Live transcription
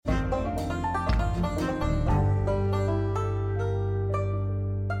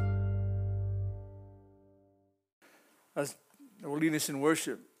as will lead us in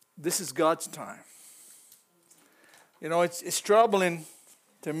worship, this is God's time. You know, it's troubling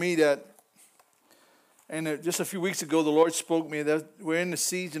to me that, and just a few weeks ago, the Lord spoke to me that we're in the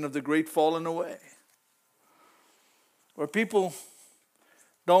season of the great falling away, where people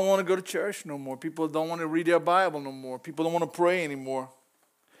don't want to go to church no more. People don't want to read their Bible no more. People don't want to pray anymore.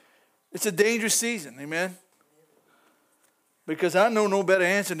 It's a dangerous season, amen? Because I know no better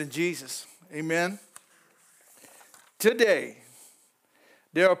answer than Jesus, amen? Today,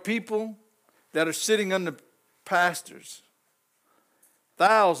 there are people that are sitting under pastors,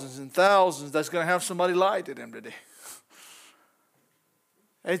 thousands and thousands, that's going to have somebody lie to them today.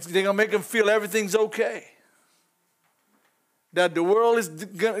 They're going to make them feel everything's okay. That the world is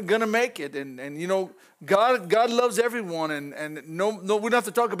going to make it. And you know, God loves everyone. And no, we don't have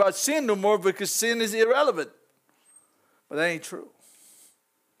to talk about sin no more because sin is irrelevant. But that ain't true.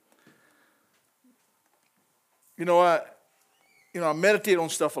 You know, I meditate on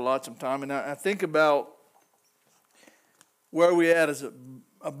stuff a lot sometimes, and I think about where we're at as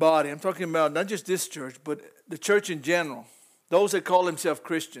a body. I'm talking about not just this church, but the church in general. Those that call themselves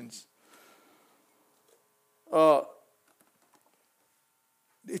Christians.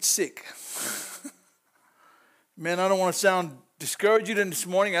 It's sick. Man, I don't want to sound discouraging this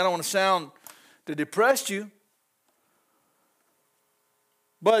morning. I don't want to sound to depress you.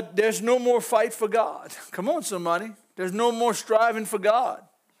 But there's no more fight for God. Come on, somebody. There's no more striving for God.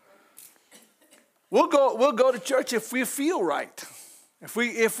 We'll go to church if we feel right.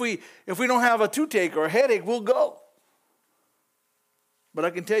 If we don't have a toothache or a headache, we'll go. But I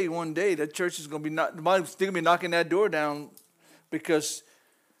can tell you one day that church is going to be nobody's still going to be knocking that door down, because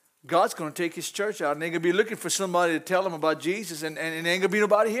God's going to take his church out, and they're going to be looking for somebody to tell them about Jesus, and there ain't going to be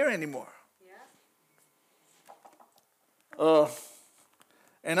nobody here anymore. Yeah.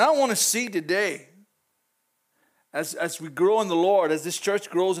 And I want to see today, as we grow in the Lord, as this church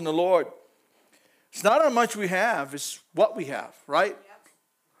grows in the Lord, it's not how much we have, it's what we have, right? Yep.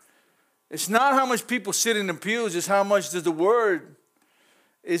 It's not how much people sit in the pews, it's how much does the word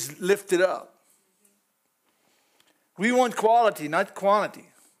is lifted up. We want quality, not quantity.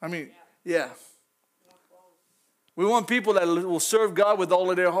 I mean, yeah. We want people that will serve God with all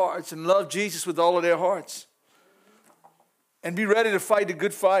of their hearts and love Jesus with all of their hearts. And be ready to fight the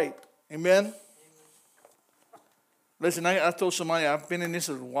good fight. Amen? Listen, I told somebody, I've been in this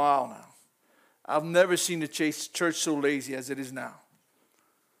a while now. I've never seen the church so lazy as it is now.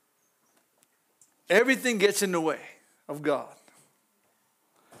 Everything gets in the way of God.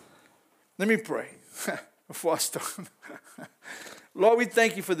 Let me pray before I start. Lord, we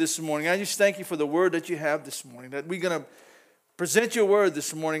thank you for this morning. I just thank you for the word that you have this morning, that we're going to present your word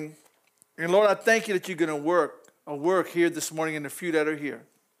this morning. And Lord, I thank you that you're going to work here this morning and the few that are here.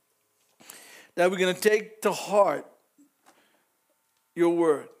 That we're going to take to heart your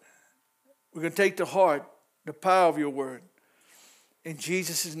word. We're going to take to heart the power of your word. In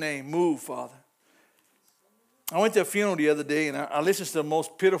Jesus' name, move, Father. I went to a funeral the other day, and I listened to the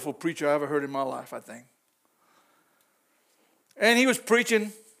most pitiful preacher I ever heard in my life, I think. And he was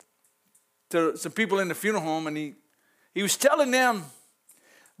preaching to some people in the funeral home, and he was telling them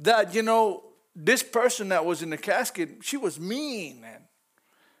that, you know, this person that was in the casket, she was mean, man.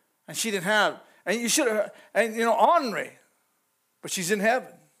 And she didn't have, and you should have, and you know, Henri, but she's in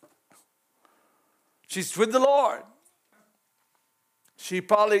heaven. She's with the Lord. She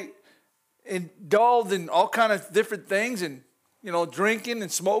probably indulged in all kind of different things, and you know, drinking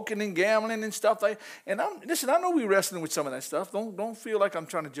and smoking and gambling and stuff like that. And I know we're wrestling with some of that stuff. Don't feel like I'm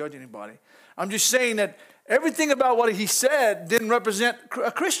trying to judge anybody. I'm just saying that everything about what he said didn't represent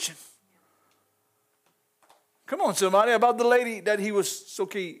a Christian. Come on, somebody, about the lady that he was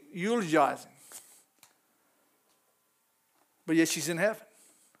eulogizing. But yet she's in heaven.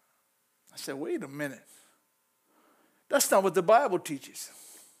 I said, wait a minute. That's not what the Bible teaches.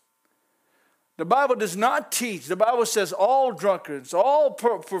 The Bible does not teach. The Bible says all drunkards, all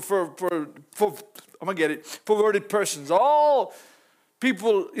perverted persons, all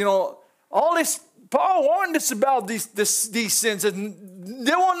people, you know, all this. Paul warned us about these sins, and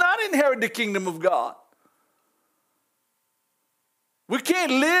they will not inherit the kingdom of God. We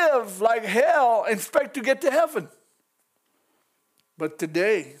can't live like hell and expect to get to heaven. But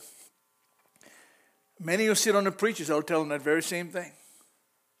today, many who sit on the preachers, I'll tell them that very same thing.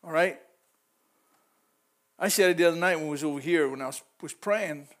 All right? I said it the other night when I was over here, when I was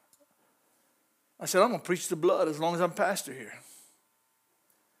praying. I said, I'm going to preach the blood as long as I'm pastor here.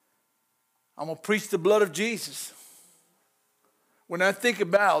 I'm going to preach the blood of Jesus. When I think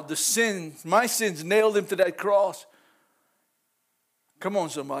about the sins, my sins nailed him to that cross. Come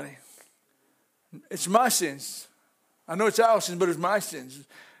on, somebody. It's my sins. I know it's our sins, but it's my sins.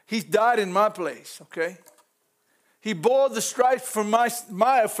 He died in my place, okay? He bore the stripes for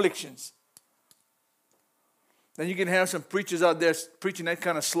my afflictions. Then you can have some preachers out there preaching that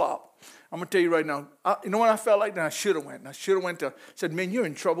kind of slop. I'm going to tell you right now, you know what I felt like? Then I should have went. I should have went to, said, man, you're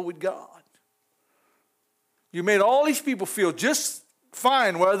in trouble with God. You made all these people feel just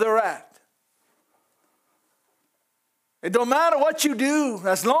fine where they're at. It don't matter what you do.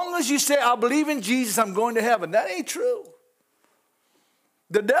 As long as you say, I believe in Jesus, I'm going to heaven. That ain't true.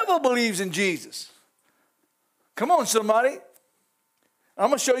 The devil believes in Jesus. Come on, somebody. I'm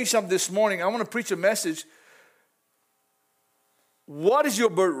going to show you something this morning. I want to preach a message. What is your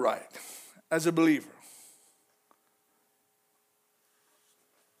birthright as a believer?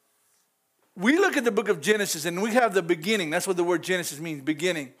 We look at the book of Genesis and we have the beginning. That's what the word Genesis means,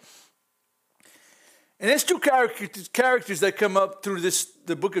 beginning. And there's two characters that come up through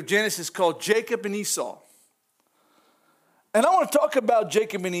the book of Genesis called Jacob and Esau. And I want to talk about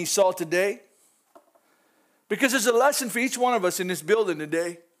Jacob and Esau today because there's a lesson for each one of us in this building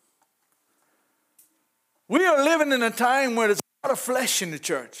today. We are living in a time where there's a lot of flesh in the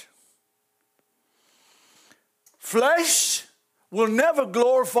church. Flesh will never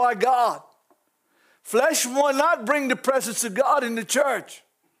glorify God. Flesh will not bring the presence of God in the church.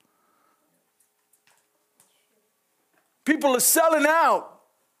 People are selling out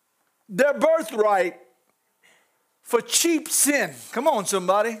their birthright for cheap sin. Come on,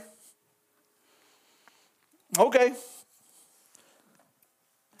 somebody. Okay.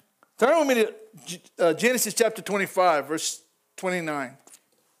 Turn with me to Genesis chapter 25, verse 29.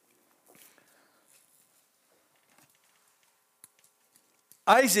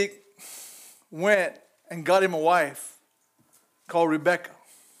 Isaac went and got him a wife called Rebekah.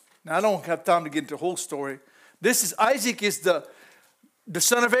 Now, I don't have time to get into the whole story. Isaac is the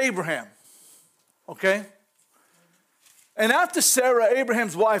son of Abraham. Okay? And after Sarah,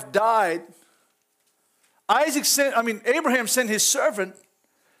 Abraham's wife, died, Abraham sent his servant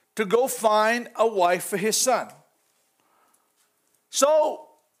to go find a wife for his son. So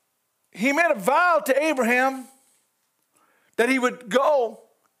he made a vow to Abraham that he would go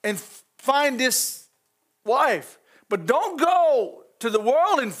and find this wife. But don't go to the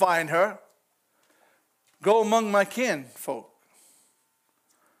world and find her. Go among my kin folk.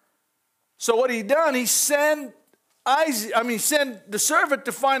 So what he done, he sent the servant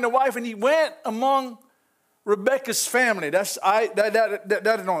to find a wife, and he went among Rebekah's family. Went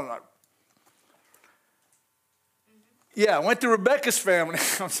to Rebekah's family.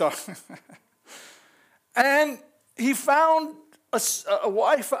 I'm sorry. And he found a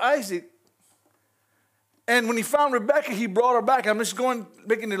wife for Isaac. And when he found Rebekah, he brought her back. I'm just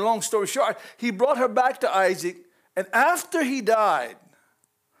making the long story short. He brought her back to Isaac. And after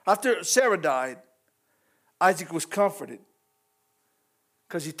Sarah died, Isaac was comforted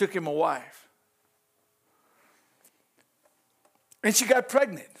because he took him a wife. And she got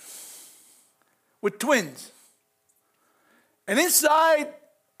pregnant with twins. And inside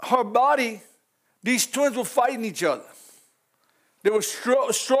her body, these twins were fighting each other. They were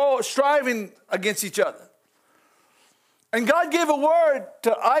striving against each other. And God gave a word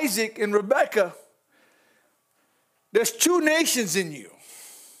to Isaac and Rebekah. There's two nations in you.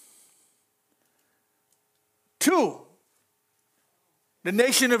 Two. The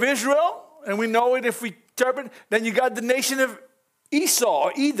nation of Israel, and we know it if we interpret. Then you got the nation of Esau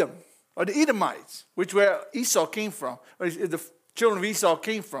or Edom, or the Edomites, which where Esau came from, or the children of Esau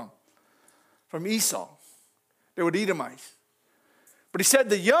came from Esau. They were the Edomites. But he said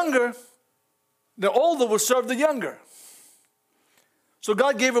the older will serve the younger. So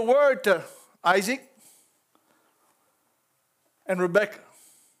God gave a word to Isaac and Rebekah.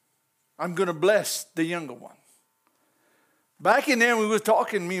 I'm going to bless the younger one. Back in there, we were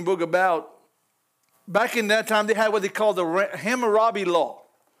talking, me and Boog, about, back in that time, they had what they called the Hammurabi Law.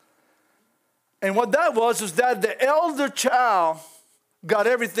 And what that was that the elder child got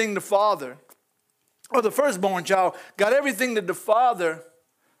everything the father, or the firstborn child, got everything that the father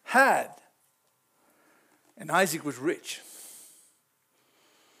had. And Isaac was rich.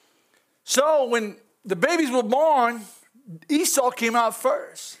 So when the babies were born, Esau came out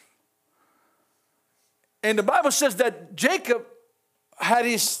first. And the Bible says that Jacob had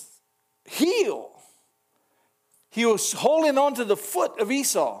his heel. He was holding on to the foot of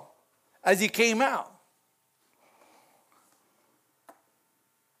Esau as he came out.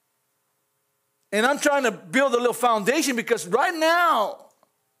 And I'm trying to build a little foundation because right now,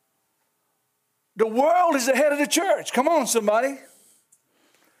 the world is ahead of the church. Come on, somebody.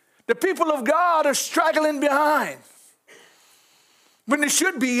 The people of God are straggling behind when they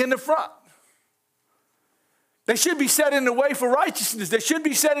should be in the front. They should be set in the way for righteousness. They should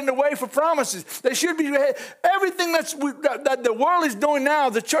be set in the way for promises. They should be everything that the world is doing now,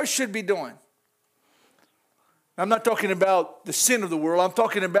 the church should be doing. I'm not talking about the sin of the world. I'm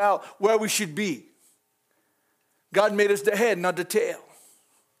talking about where we should be. God made us the head, not the tail.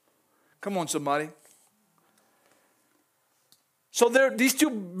 Come on, somebody. So these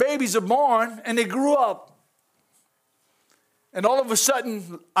two babies are born, and they grew up. And all of a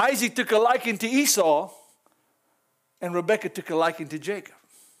sudden, Isaac took a liking to Esau, and Rebekah took a liking to Jacob.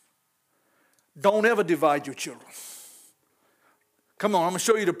 Don't ever divide your children. Come on, I'm going to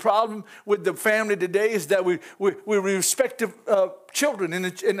show you the problem with the family today is that we respect children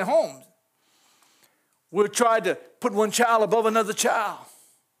in the homes. We'll try to put one child above another child.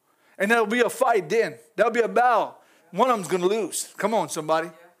 And there'll be a fight then. There'll be a battle. One of them's going to lose. Come on, somebody.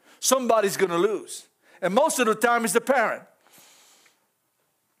 Somebody's going to lose. And most of the time it's the parent.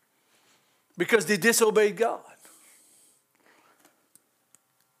 Because they disobeyed God.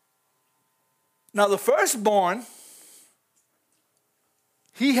 Now the firstborn,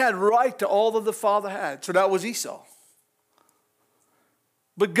 he had right to all that the father had. So that was Esau.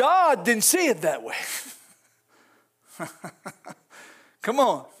 But God didn't see it that way. Come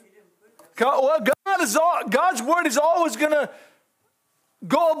on. God's word is always going to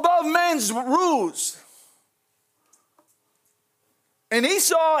go above man's rules. And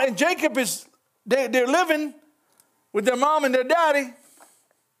Esau and Jacob, they're living with their mom and their daddy.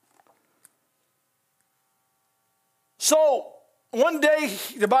 So one day,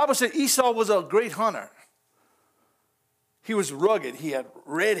 the Bible said Esau was a great hunter. He was rugged. He had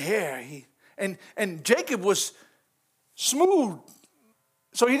red hair. And Jacob was smooth.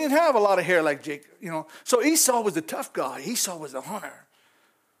 So he didn't have a lot of hair like Jacob, So Esau was the tough guy. Esau was the hunter.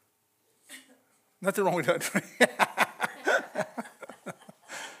 Nothing wrong with that.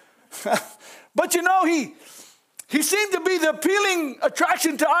 But he seemed to be the appealing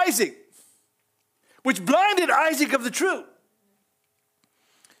attraction to Isaac, which blinded Isaac of the truth.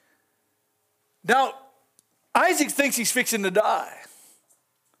 Now, Isaac thinks he's fixing to die.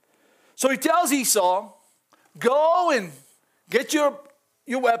 So he tells Esau, go and get your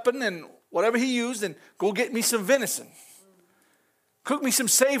weapon and whatever he used and go get me some venison. Cook me some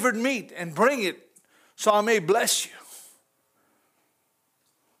savored meat and bring it so I may bless you.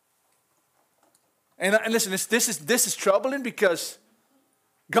 And listen, this is troubling because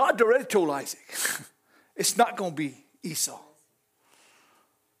God already told Isaac, it's not going to be Esau.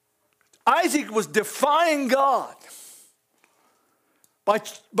 Isaac was defying God by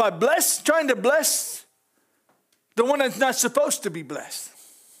trying to bless the one that's not supposed to be blessed.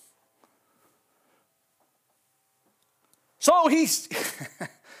 So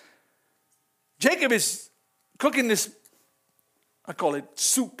Jacob is cooking this, I call it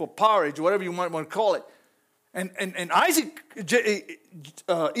soup or porridge, whatever you might want to call it. And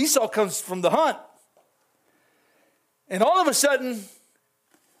Esau comes from the hunt. And all of a sudden,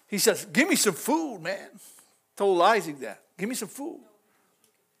 he says, give me some food, man. Told Isaac that. Give me some food.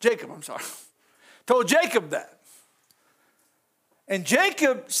 Jacob, I'm sorry. Told Jacob that. And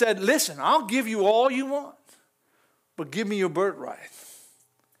Jacob said, listen, I'll give you all you want, but give me your birthright.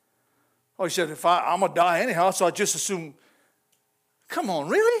 Oh, he said, I'm going to die anyhow, so I just assume, come on,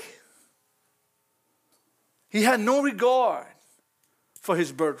 really? He had no regard for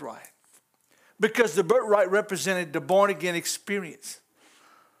his birthright because the birthright represented the born-again experience.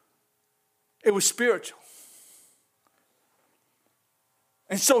 It was spiritual.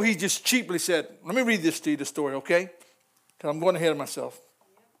 And so he just cheaply said, let me read this to you, the story, okay? Because I'm going ahead of myself.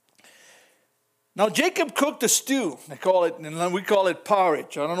 Now Jacob cooked a stew. They call it, and we call it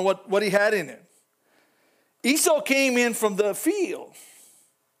porridge. I don't know what he had in it. Esau came in from the field.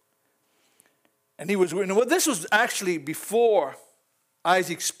 And he was, this was actually before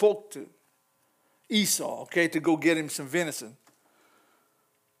Isaac spoke to Esau, okay, to go get him some venison.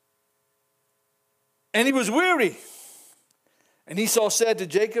 And he was weary. And Esau said to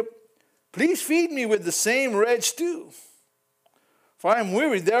Jacob, please feed me with the same red stew. For I am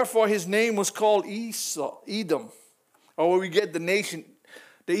weary. Therefore his name was called Edom. Or where we get the nation,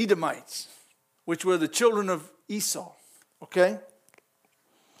 the Edomites, which were the children of Esau. Okay?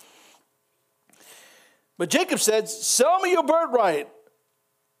 But Jacob said, sell me your birthright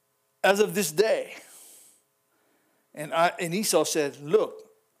as of this day. And Esau said, look,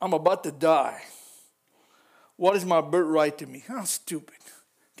 I'm about to die. What is my birthright to me? How stupid.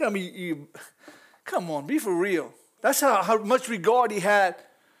 Tell me, come on, be for real. That's how much regard he had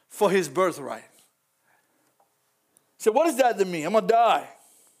for his birthright. He said, what is that to me? I'm going to die.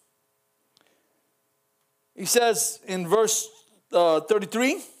 He says in verse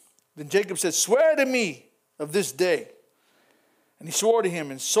 33, then Jacob said, swear to me of this day. And he swore to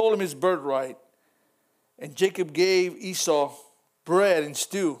him and sold him his birthright. And Jacob gave Esau bread and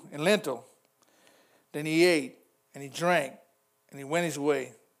stew and lentil. Then he ate and he drank and he went his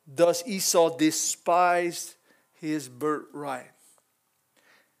way. Thus Esau despised his birthright.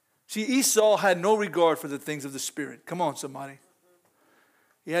 See, Esau had no regard for the things of the Spirit. Come on, somebody.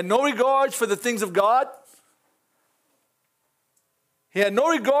 He had no regards for the things of God. He had no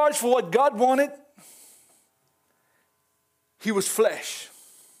regards for what God wanted. He was flesh.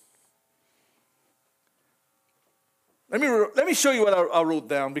 Let me show you what I wrote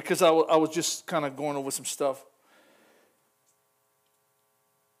down, because I was just kind of going over some stuff.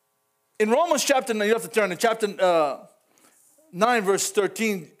 In Romans chapter 9, you have to turn to chapter 9, verse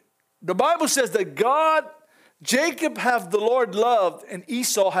 13. The Bible says that Jacob have the Lord loved, and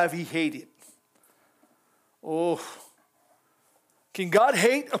Esau have he hated. Oh, can God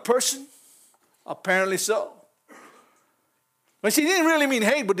hate a person? Apparently so. But see, he didn't really mean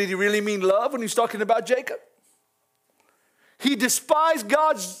hate, but did he really mean love when he's talking about Jacob? He despised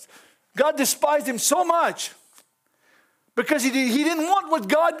God despised him so much because he didn't want what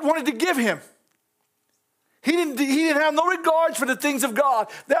God wanted to give him. He didn't have no regards for the things of God.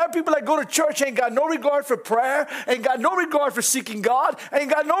 There are people that go to church, ain't got no regard for prayer, ain't got no regard for seeking God, ain't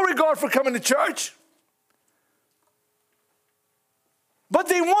got no regard for coming to church. But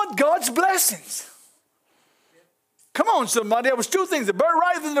they want God's blessings. Come on, somebody. There was two things, the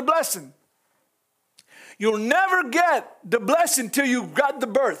birthright and the blessing. You'll never get the blessing till you got the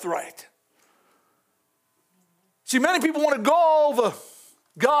birthright. See, many people want to go over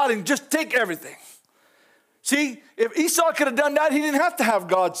God and just take everything. See, if Esau could have done that, he didn't have to have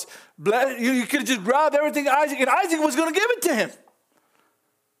God's blessing. You could have just grabbed everything Isaac, and Isaac was going to give it to him.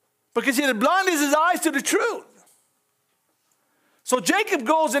 Because he had blinded his eyes to the truth. So Jacob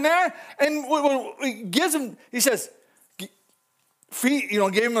goes in there and gives him, he says, gave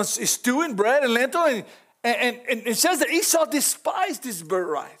him a stew and bread and lentil, and it says that Esau despised his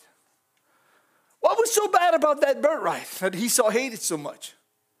birthright. What was so bad about that birthright that Esau hated so much?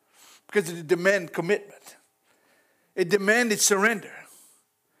 Because it demanded commitment. It demanded surrender.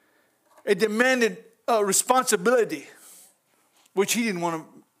 It demanded responsibility, which he didn't want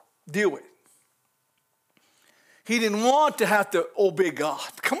to deal with. He didn't want to have to obey God.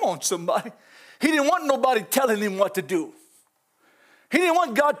 Come on, somebody. He didn't want nobody telling him what to do. He didn't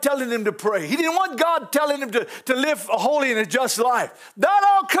want God telling him to pray. He didn't want God telling him to live a holy and a just life. That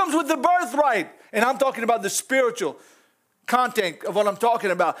all comes with the birthright. And I'm talking about the spiritual content of what I'm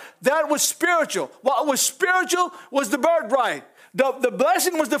talking about. That was spiritual. What was spiritual was the birthright. The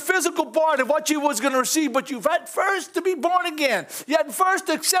blessing was the physical part of what you was going to receive, but you've had first to be born again. You had first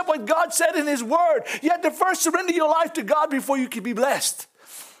to accept what God said in his word. You had to first surrender your life to God before you could be blessed.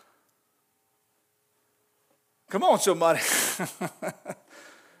 Come on, somebody.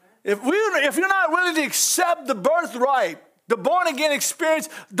 If you're not willing to accept the birthright, the born again experience,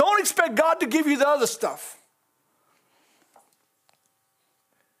 don't expect God to give you the other stuff.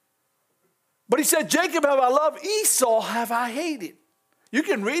 But he said, Jacob have I loved, Esau have I hated. You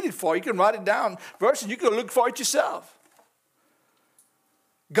can read it for you. You can write it down, verse, and you can look for it yourself.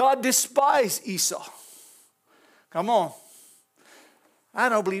 God despised Esau. Come on. I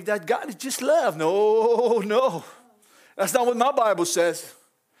don't believe that. God is just love. No. That's not what my Bible says.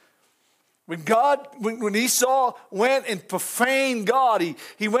 When Esau went and profaned God,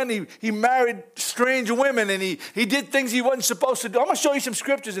 he married strange women, and he did things he wasn't supposed to do. I'm going to show you some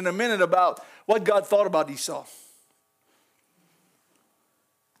scriptures in a minute about what God thought about Esau.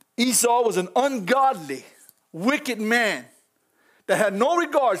 Esau was an ungodly, wicked man that had no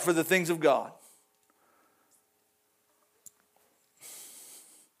regard for the things of God.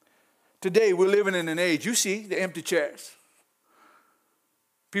 Today, we're living in an age, you see the empty chairs.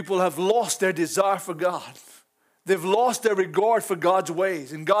 People have lost their desire for God. They've lost their regard for God's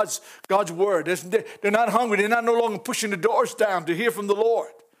ways and God's word. They're not hungry. They're not no longer pushing the doors down to hear from the Lord.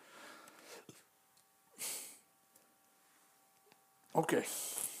 Okay.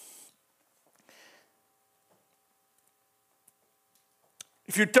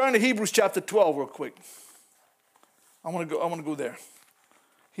 If you turn to Hebrews chapter 12 real quick. I want to go there.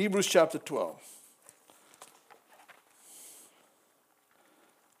 Hebrews chapter 12.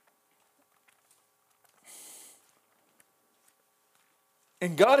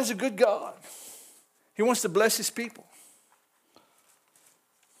 And God is a good God. He wants to bless his people.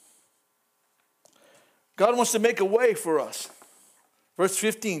 God wants to make a way for us. Verse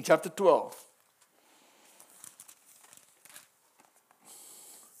 15, chapter 12.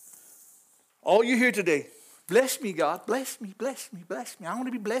 All you hear today, Bless me, God. Bless me, bless me, bless me. I want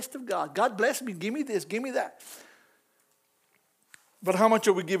to be blessed of God. God bless me. Give me this, give me that. But how much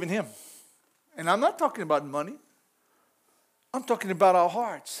are we giving him? And I'm not talking about money. I'm talking about our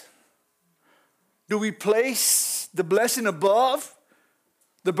hearts. Do we place the blessing above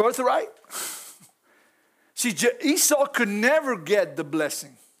the birthright? See, Esau could never get the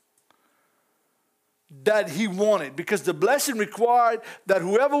blessing that he wanted, because the blessing required that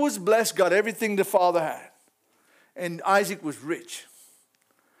whoever was blessed got everything the father had. And Isaac was rich.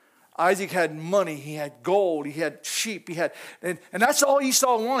 Isaac had money, he had gold, he had sheep, and that's all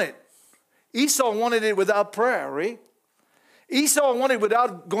Esau wanted. Esau wanted it without prayer, right? Esau wanted it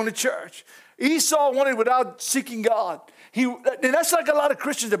without going to church. Esau wanted it without seeking God. And that's like a lot of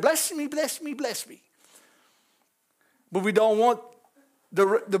Christians that bless me, bless me, bless me. But we don't want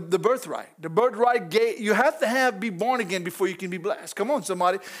the birthright. The birthright, you have to be born again before you can be blessed. Come on,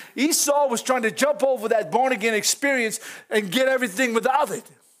 somebody. Esau was trying to jump over that born again experience and get everything without it.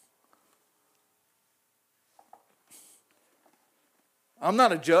 I'm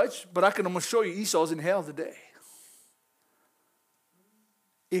not a judge, but I can almost show you Esau's in hell today.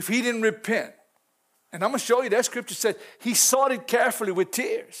 If he didn't repent, and I'm going to show you that scripture said he sought it carefully with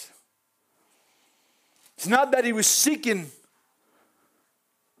tears. It's not that he was seeking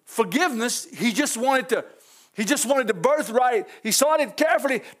forgiveness. He just wanted the birthright. He sought it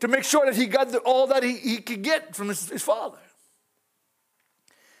carefully to make sure that he got all that he could get from his father.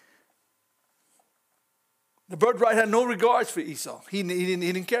 The birthright had no regards for Esau. He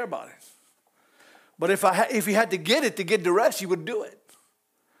didn't care about it. But if he had to get it to get the rest, he would do it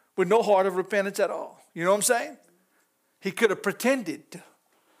with no heart of repentance at all. You know what I'm saying? He could have pretended.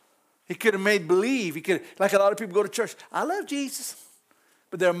 He could have made believe. He could, like a lot of people go to church. I love Jesus.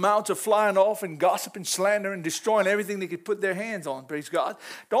 But their mouths are flying off and gossiping, slandering, and destroying everything they could put their hands on. Praise God.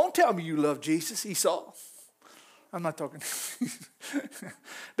 Don't tell me you love Jesus, Esau. I'm not talking.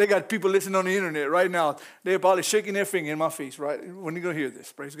 They got people listening on the internet right now. They're probably shaking their finger in my face, right? When are you going to hear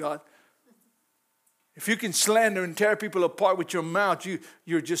this? Praise God. If you can slander and tear people apart with your mouth,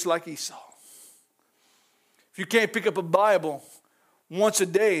 you're just like Esau. If you can't pick up a Bible once a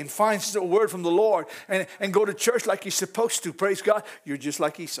day and find a word from the Lord and go to church like you're supposed to, praise God, you're just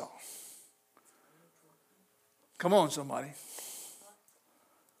like Esau. Come on, somebody.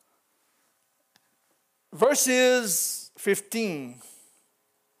 Verses 15,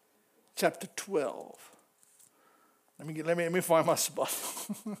 chapter 12. Let me find my spot.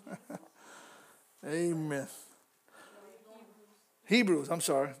 Amen. Hebrews, I'm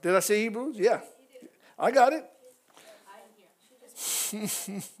sorry. Did I say Hebrews? Yeah. I got it.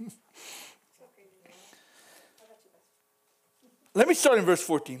 Let me start in verse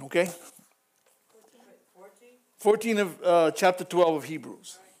 14, okay? 14 of chapter 12 of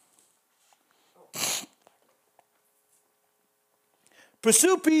Hebrews.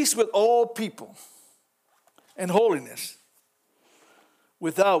 Pursue peace with all people and holiness,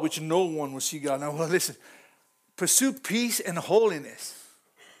 without which no one will see God. Now, listen. Pursue peace and holiness.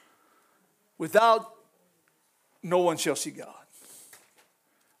 Without, no one shall see God.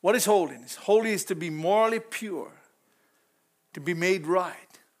 What is holiness? Holy is to be morally pure, to be made right.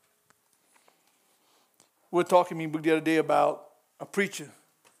 We were talking the other day about a preacher.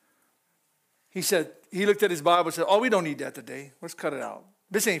 He said, he looked at his Bible and said, oh, we don't need that today. Let's cut it out.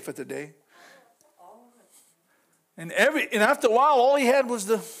 This ain't for today. And after a while, all he had was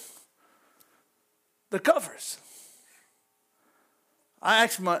the covers. I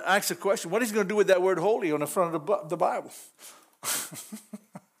asked the question, what is he going to do with that word holy on the front of the Bible?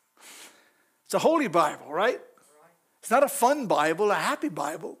 It's a holy Bible, right? It's not a fun Bible, a happy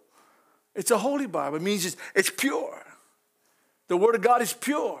Bible. It's a holy Bible. It means it's pure. The Word of God is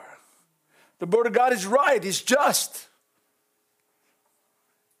pure. The Word of God is right. It's just.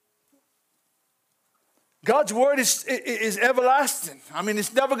 God's Word is everlasting. I mean,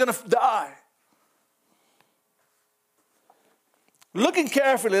 it's never going to die. Looking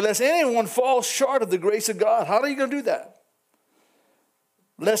carefully, lest anyone fall short of the grace of God. How are you going to do that?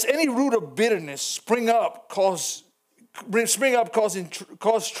 Lest any root of bitterness spring up, cause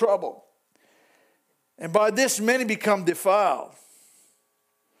trouble. And by this many become defiled.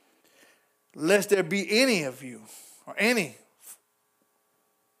 Lest there be any of you, or any,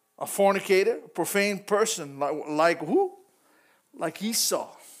 a fornicator, a profane person, like who? Like Esau.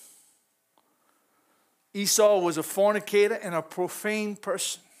 Esau was a fornicator and a profane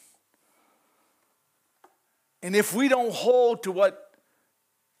person. And if we don't hold to what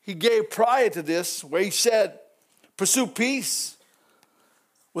he gave prior to this, where he said, pursue peace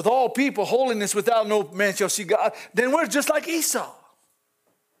with all people, holiness without no man shall see God, then we're just like Esau.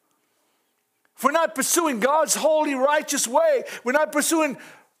 if we're not pursuing God's holy, righteous way, we're not pursuing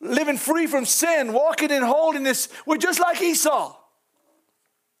living free from sin, walking in holiness, we're just like Esau.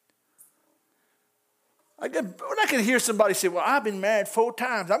 We're not going to hear somebody say, well, I've been married 4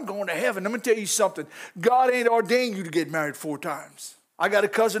 times. I'm going to heaven. Let me tell you something. God ain't ordained you to get married 4 times. I got a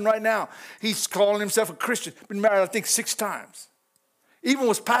cousin right now. He's calling himself a Christian. Been married, I think, 6 times. Even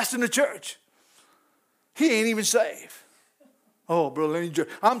was pastoring the church. He ain't even saved. Oh, brother,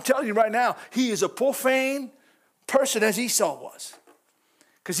 I'm telling you right now, he is a profane person as Esau was.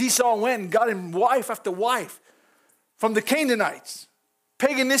 Because Esau went and got him wife after wife from the Canaanites,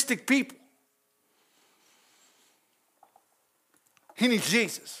 paganistic people. He needs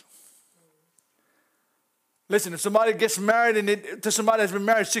Jesus. Listen, if somebody gets married to somebody that's been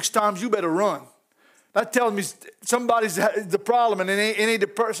married 6 times, you better run. That tells me somebody's the problem, and it ain't the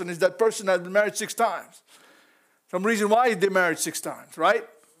person. It's that person that's been married 6 times. Some reason why they're married 6 times, right?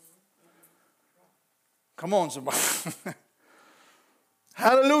 Come on, somebody.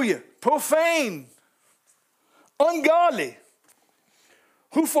 Hallelujah. Profane, ungodly,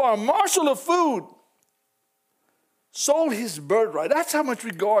 who for a morsel of food sold his birthright. That's how much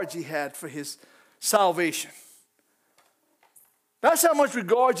regard he had for his salvation. That's how much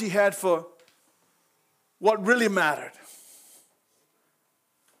regard he had for what really mattered.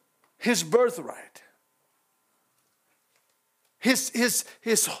 His birthright. His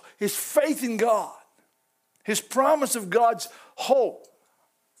faith in God. His promise of God's hope.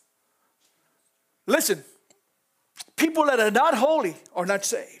 Listen, people that are not holy are not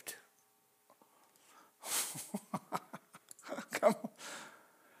saved. Come on.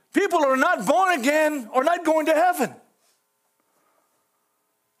 People who are not born again are not going to heaven.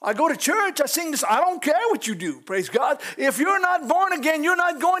 I go to church, I sing this, I don't care what you do, praise God. If you're not born again, you're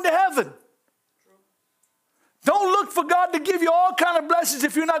not going to heaven. Don't look for God to give you all kind of blessings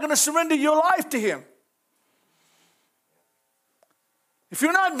if you're not going to surrender your life to Him. If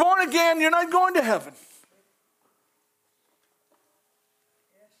you're not born again, you're not going to heaven.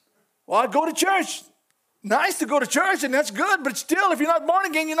 Well, I go to church. Nice to go to church, and that's good, but still, if you're not born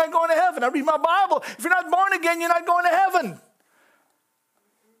again, you're not going to heaven. I read my Bible. If you're not born again, you're not going to heaven.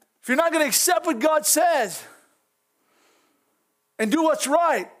 If you're not going to accept what God says and do what's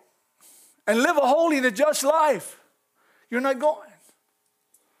right and live a holy and a just life, you're not going.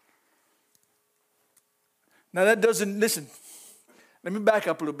 Now that doesn't, listen, let me back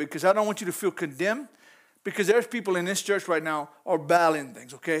up a little bit because I don't want you to feel condemned because there's people in this church right now are battling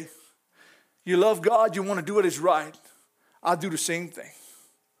things, okay? You love God, you want to do what is right. I'll do the same thing.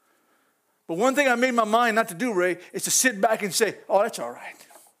 But one thing I made my mind not to do, Ray, is to sit back and say, oh, that's all right.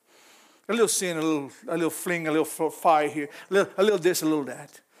 A little sin, a little fling, a little fire here, a little this, a little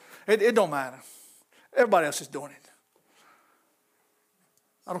that. It don't matter. Everybody else is doing it.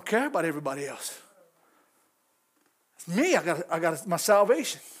 I don't care about everybody else. It's me. I got my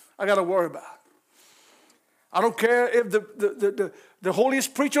salvation. I got to worry about. I don't care if the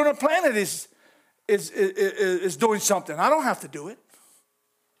holiest preacher on the planet is doing something. I don't have to do it.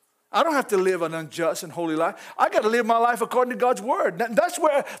 I don't have to live an unjust and holy life. I got to live my life according to God's word. That's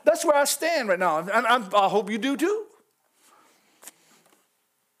where I stand right now. And I hope you do too.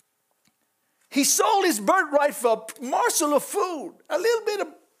 He sold his birthright for a morsel of food, a little bit of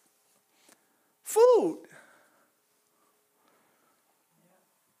food.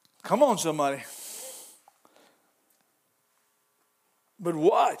 Come on, somebody. But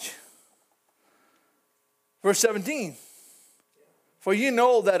watch. Verse 17. For you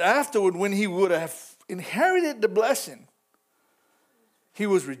know that afterward, when he would have inherited the blessing, he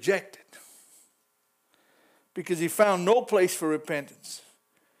was rejected because he found no place for repentance,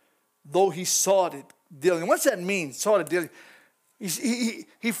 though he sought it diligently. What's that mean, sought it diligently?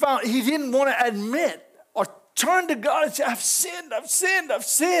 He didn't want to admit or turn to God and say, I've sinned.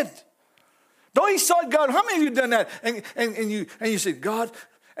 Though he sought God, how many of you done that? And you say, God,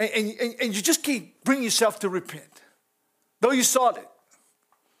 and you just keep bringing yourself to repent. Though you sought it.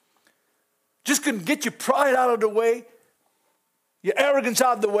 Just couldn't get your pride out of the way, your arrogance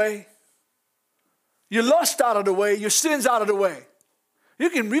out of the way, your lust out of the way, your sins out of the way.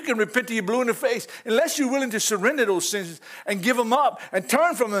 You can repent till you're blue in the face. Unless you're willing to surrender those sins and give them up and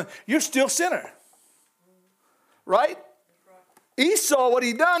turn from them, you're still a sinner. Right? Esau, what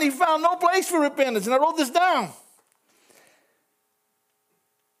he done, he found no place for repentance. And I wrote this down.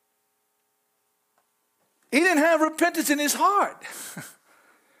 He didn't have repentance in his heart.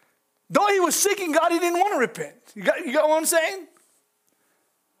 Though he was seeking God, he didn't want to repent. You got what I'm saying?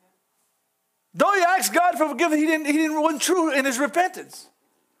 Though he asked God for forgiveness, he wasn't true in his repentance.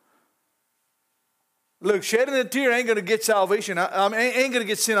 Look, shedding a tear ain't going to get salvation. Ain't going to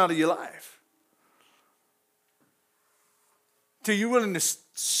get sin out of your life. till you're willing to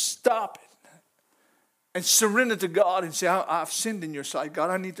stop it and surrender to God and say, I've sinned in your sight. God,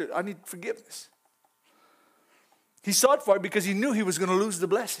 I need forgiveness. He sought for it because he knew he was going to lose the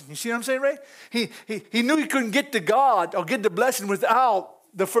blessing. You see what I'm saying, Ray? He knew he couldn't get to God or get the blessing without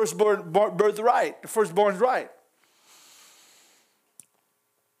the firstborn birthright, the firstborn's right.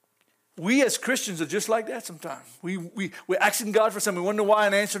 We as Christians are just like that sometimes. We're asking God for something. We wonder why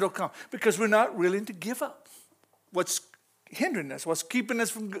an answer don't come. Because we're not willing to give up what's hindering us, what's keeping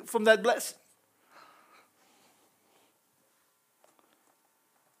us from that blessing.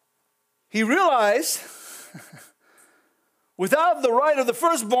 He realized without the right of the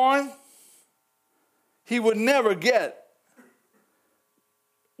firstborn, he would never get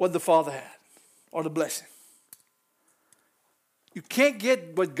what the Father had or the blessing. You can't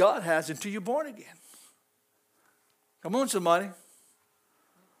get what God has until you're born again. Come on, somebody.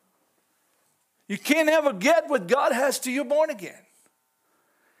 You can't ever get what God has till you're born again.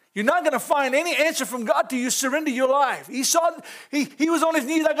 You're not going to find any answer from God till you surrender your life. He was on his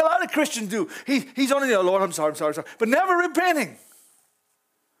knees like a lot of Christians do. He's on his knees, oh, Lord, I'm sorry. But never repenting.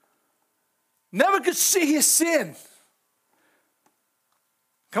 Never could see his sin.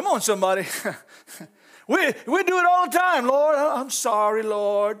 Come on, somebody. We do it all the time. Lord, I'm sorry,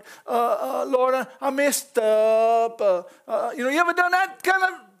 Lord. Lord, I messed up. You ever done that kind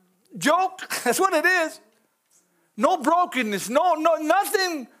of joke? That's what it is. No brokenness,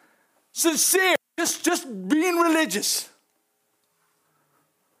 nothing sincere. Just being religious.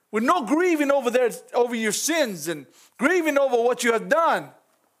 With no grieving over your sins and grieving over what you have done.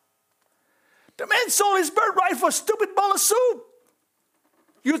 The man sold his birthright for a stupid bowl of soup.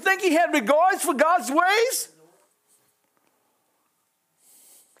 You think he had regards for God's ways?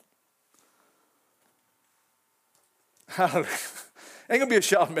 Ain't going to be a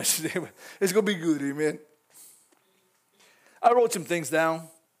shout message today, but it's going to be good, amen. I wrote some things down.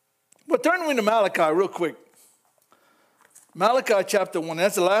 But turn me to Malachi real quick. Malachi chapter 1.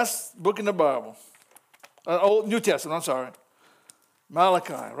 That's the last book in the Bible. New Testament, I'm sorry.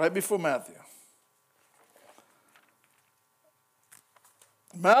 Malachi, right before Matthew.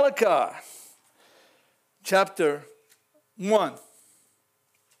 Malachi chapter 1.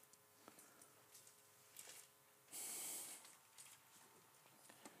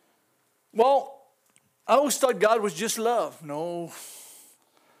 Well, I always thought God was just love. No.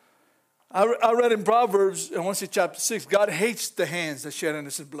 I read in Proverbs, I want to say chapter 6, God hates the hands that shed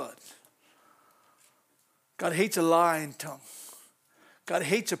innocent blood. God hates a lying tongue. God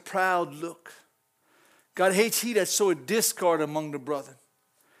hates a proud look. God hates he that soweth discord among the brethren.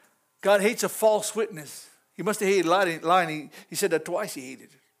 God hates a false witness. He must have hated lying. He said that twice he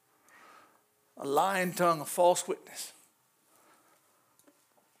hated it. A lying tongue, a false witness.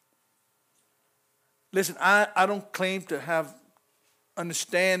 Listen, I don't claim to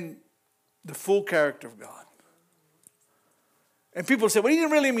understand the full character of God. And people say, well, he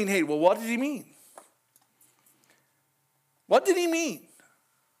didn't really mean hate. Well, what did he mean? What did he mean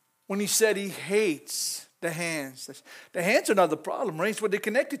when he said he hates the hands? The hands are not the problem, right? It's what they're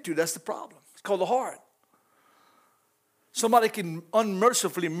connected to. That's the problem. It's called the heart. Somebody can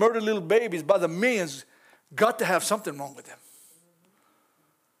unmercifully murder little babies by the millions. Got to have something wrong with them.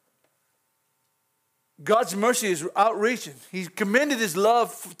 God's mercy is outreaching. He commended his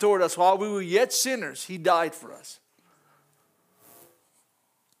love toward us while we were yet sinners. He died for us.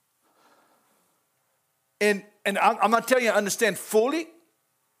 And I'm not telling you I understand fully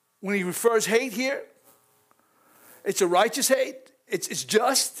when he refers hate here. It's a righteous hate. It's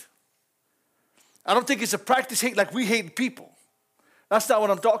just. I don't think it's a practice hate like we hate people. That's not what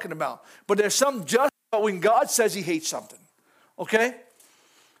I'm talking about. But there's some just when God says he hates something. Okay?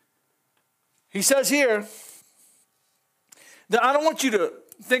 He says here that I don't want you to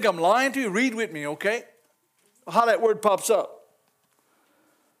think I'm lying to you. Read with me, okay? How that word pops up.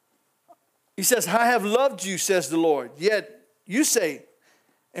 He says, I have loved you, says the Lord. Yet you say,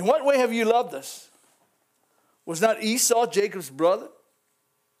 in what way have you loved us? Was not Esau Jacob's brother?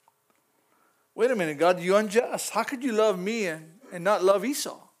 Wait a minute, God, you're unjust. How could you love me and not love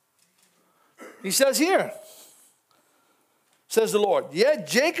Esau? He says here, says the Lord, yet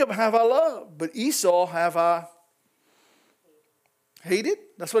Jacob have I loved, but Esau have I hated.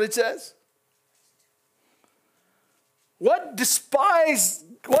 That's what it says. What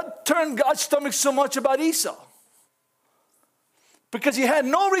turned God's stomach so much about Esau? Because he had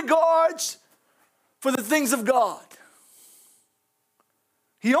no regards for the things of God.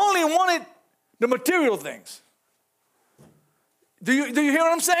 He only wanted the material things. Do you hear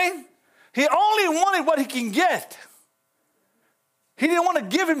what I'm saying? He only wanted what he can get. He didn't want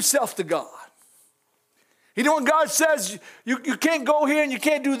to give himself to God. He didn't want God says you can't go here and you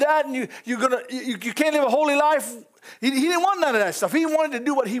can't do that and you can't live a holy life. He didn't want none of that stuff. He wanted to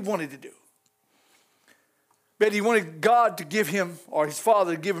do what he wanted to do. But he wanted God to give him, or his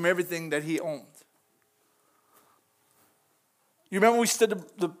father to give him everything that he owned. You remember we studied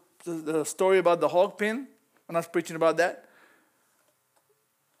the story about the hog pen when I was preaching about that?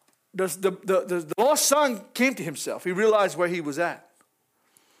 The lost son came to himself. He realized where he was at.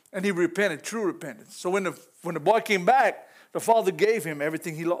 And he repented, true repentance. So when the boy came back, the father gave him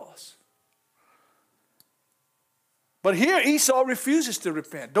everything he lost. But here Esau refuses to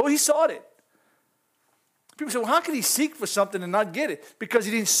repent, though he sought it. People say, well, how can he seek for something and not get it? Because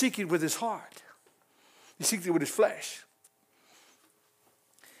he didn't seek it with his heart. He seeked it with his flesh.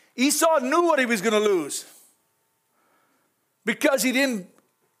 Esau knew what he was going to lose because he didn't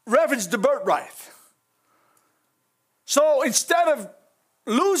reverence the birthright. So instead of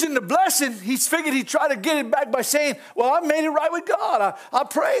losing the blessing, he figured he'd try to get it back by saying, well, I made it right with God. I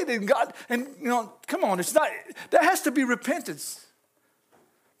prayed and God, and come on, it's not, there has to be repentance.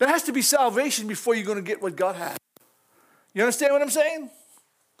 There has to be salvation before you're going to get what God has. You understand what I'm saying?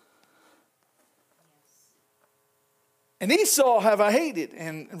 And Esau have I hated,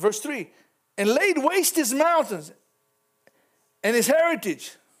 in verse 3, and laid waste his mountains and his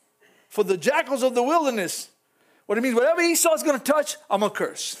heritage for the jackals of the wilderness. What it means, whatever Esau's going to touch, I'm going to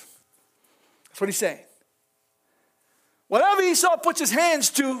curse. That's what he's saying. Whatever Esau puts his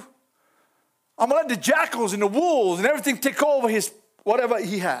hands to, I'm going to let the jackals and the wolves and everything take over his whatever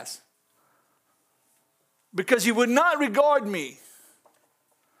he has. Because he would not regard me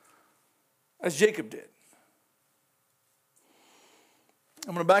as Jacob did.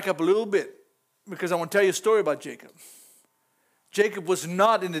 I'm going to back up a little bit because I want to tell you a story about Jacob. Jacob was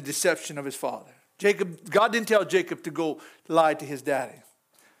not in the deception of his father. God didn't tell Jacob to go lie to his daddy.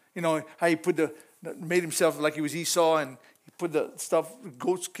 You know, how he made himself like he was Esau and he put the stuff,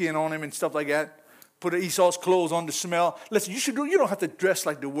 goat skin on him and stuff like that. Put Esau's clothes on to smell. Listen, you don't have to dress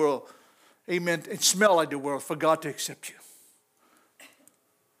like the world. Amen. And smell like the world for God to accept you.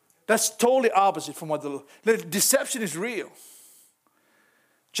 That's totally opposite from what the deception is real.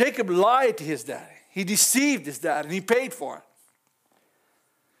 Jacob lied to his daddy. He deceived his dad and he paid for it.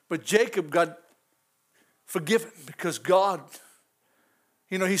 But Jacob got forgiven because God,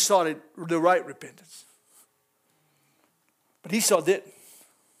 he sought the right repentance. But Esau didn't.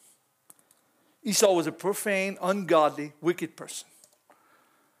 Esau was a profane, ungodly, wicked person.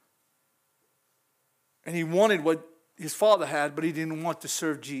 And he wanted what his father had, but he didn't want to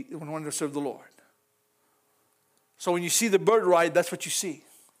serve he wanted to serve the Lord. So when you see the birthright, that's what you see.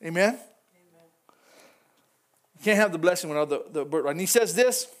 Amen? Amen. You can't have the blessing without the birthright. And he says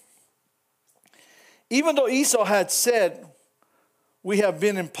this, even though Esau had said, we have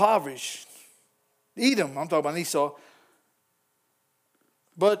been impoverished. Edom, I'm talking about Esau.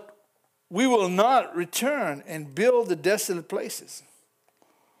 But we will not return and build the desolate places.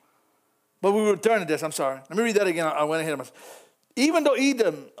 But we will return to this. I'm sorry. Let me read that again. I went ahead of myself. Even though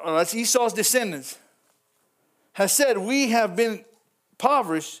Edom, or that's Esau's descendants, has said, we have been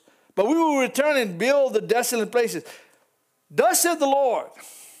impoverished, but we will return and build the desolate places. Thus said the Lord,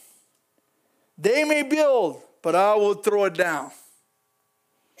 they may build, but I will throw it down.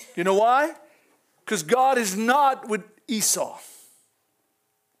 You know why? Because God is not with Esau.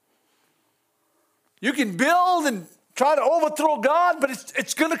 You can build and try to overthrow God, but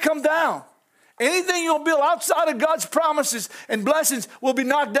it's going to come down. Anything you'll build outside of God's promises and blessings will be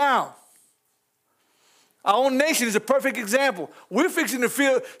knocked down. Our own nation is a perfect example. We're fixing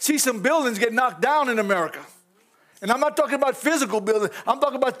to see some buildings get knocked down in America. And I'm not talking about physical building. I'm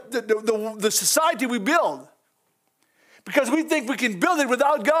talking about the society we build. Because we think we can build it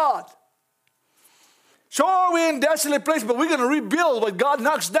without God. Sure, we're in desolate place, but we're going to rebuild what God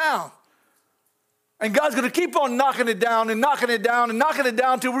knocks down. And God's going to keep on knocking it down and knocking it down and knocking it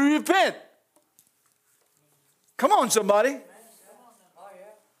down until we repent. Come on, somebody.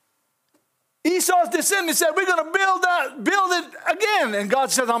 Esau's descendants said, we're going to build it again. And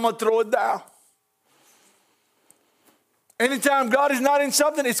God says, I'm going to throw it down. Anytime God is not in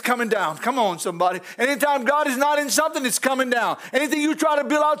something, it's coming down. Come on, somebody. Anytime God is not in something, it's coming down. Anything you try to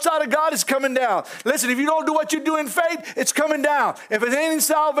build outside of God is coming down. Listen, if you don't do what you do in faith, it's coming down. If it ain't in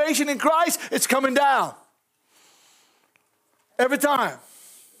salvation in Christ, it's coming down. Every time.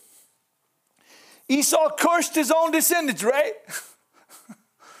 Esau cursed his own descendants, right?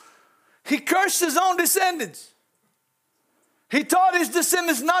 He cursed his own descendants. He taught his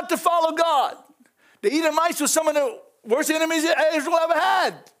descendants not to follow God. The Edomites were some of the worst enemies that Israel ever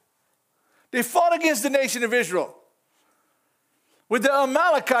had. They fought against the nation of Israel. With the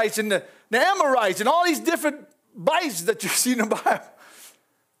Amalekites and the Amorites, and all these different bites that you see in the Bible.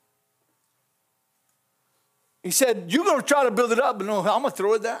 He said, you're going to try to build it up, but no, I'm going to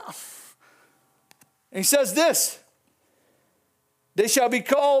throw it down. And he says this, they shall be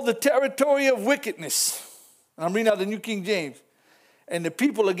called the territory of wickedness. And I'm reading out the New King James. And the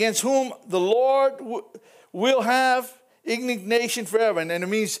people against whom the Lord will have indignation forever. And it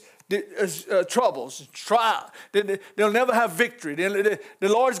means troubles, trial. They'll never have victory. The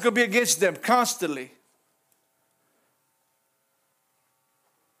Lord is going to be against them constantly.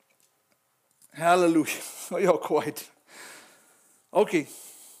 Hallelujah. Oh, you're quiet. Okay.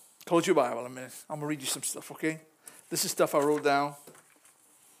 Close your Bible a minute. I'm going to read you some stuff, okay? This is stuff I wrote down.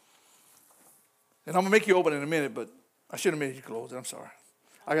 And I'm going to make you open in a minute, but I should have made you close it. I'm sorry.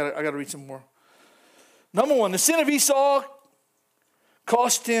 I got to read some more. Number one, the sin of Esau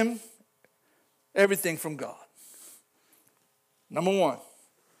cost him everything from God. Number one,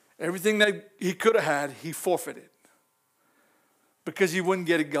 everything that he could have had, he forfeited. Because he wouldn't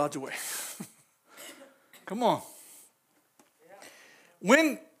get it God's way. Come on.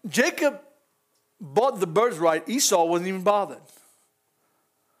 When Jacob bought the birthright, Esau wasn't even bothered.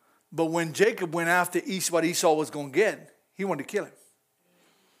 But when Jacob went after what Esau was going to get, he wanted to kill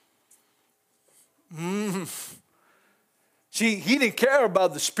him. See, he didn't care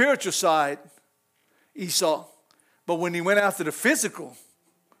about the spiritual side, Esau. But when he went after the physical,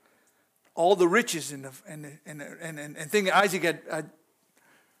 all the riches and thing Isaac had,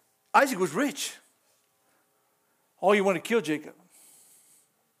 Isaac was rich. All he wanted to kill Jacob.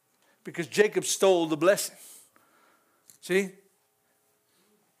 Because Jacob stole the blessing. See?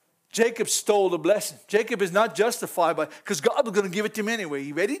 Jacob stole the blessing. Jacob is not justified by, because God was going to give it to him anyway.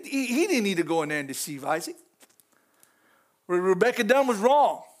 He didn't need to go in there and deceive Isaac. What Rebekah done was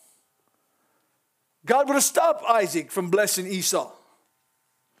wrong. God would have stopped Isaac from blessing Esau.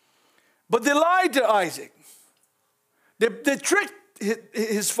 But they lied to Isaac. They tricked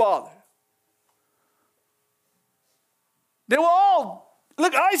his father. They were all,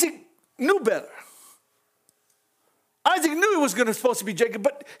 look, Isaac knew better. Isaac knew it was supposed to be Jacob,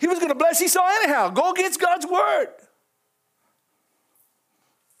 but he was going to bless Esau anyhow. Go against God's word.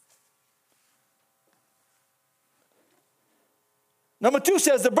 Number 2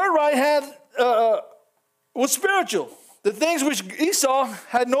 says the birthright was spiritual. The things which Esau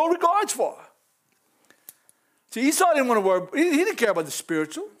had no regards for. See, Esau didn't want to worry. He didn't care about the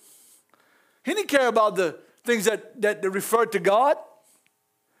spiritual. He didn't care about the things that referred to God.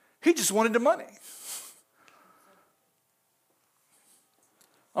 He just wanted the money.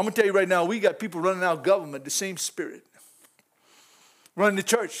 I'm going to tell you right now, we got people running our government, the same spirit. Running the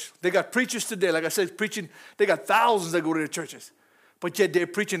church. They got preachers today, like I said, preaching. They got thousands that go to their churches. But yet they're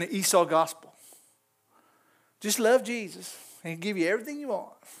preaching the Esau gospel. Just love Jesus and he'll give you everything you want.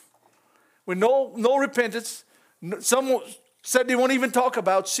 With no repentance. Some said they won't even talk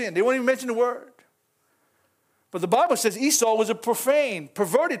about sin. They won't even mention the word. But the Bible says Esau was a profane,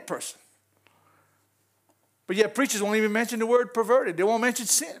 perverted person. But yet preachers won't even mention the word perverted. They won't mention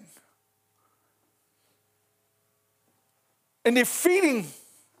sin. And they're feeding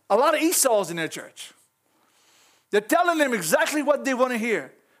a lot of Esau's in their church. They're telling them exactly what they want to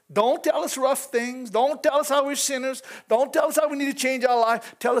hear. Don't tell us rough things. Don't tell us how we're sinners. Don't tell us how we need to change our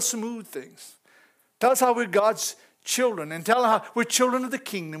life. Tell us smooth things. Tell us how we're God's children, and tell us how we're children of the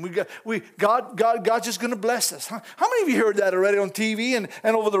kingdom. God's just going to bless us. How many of you heard that already on TV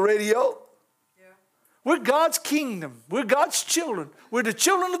and over the radio? Yeah. We're God's kingdom. We're God's children. We're the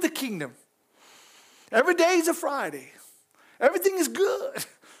children of the kingdom. Every day is a Friday. Everything is good.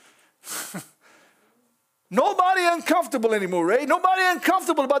 Nobody uncomfortable anymore, right? Nobody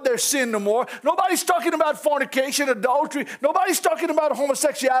uncomfortable about their sin no more. Nobody's talking about fornication, adultery. Nobody's talking about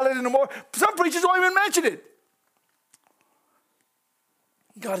homosexuality no more. Some preachers don't even mention it.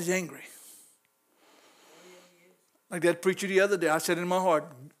 God is angry. Like that preacher the other day, I said in my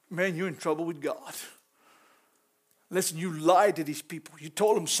heart, man, you're in trouble with God. Listen, you lied to these people. You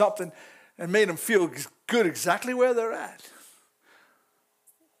told them something and made them feel good exactly where they're at.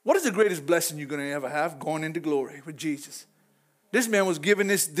 What is the greatest blessing you're going to ever have? Going into glory with Jesus. This man was giving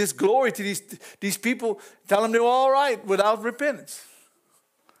this glory to these people, telling them they were all right without repentance.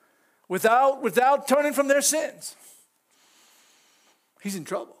 Without turning from their sins. He's in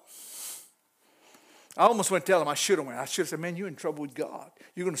trouble. I almost went to tell him, I should have said, man, you're in trouble with God.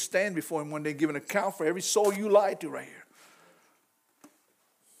 You're going to stand before him one day and give an account for every soul you lied to right here.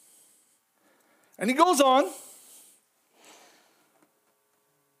 And he goes on.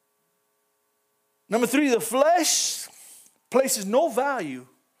 Number 3, the flesh places no value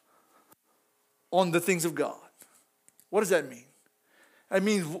on the things of God. What does that mean? I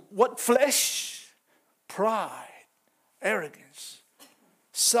mean, what flesh? Pride, arrogance,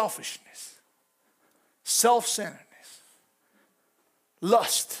 selfishness, self-centeredness,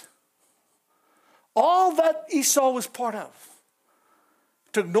 lust. All that Esau was part of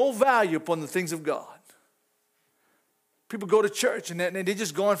took no value upon the things of God. People go to church and they're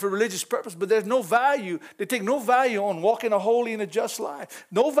just going for religious purpose, but there's no value. They take no value on walking a holy and a just life.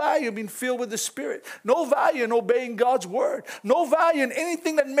 No value in being filled with the Spirit. No value in obeying God's word. No value in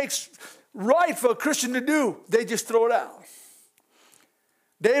anything that makes right for a Christian to do. They just throw it out.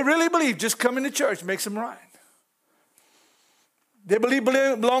 They really believe just coming to church makes them right. They believe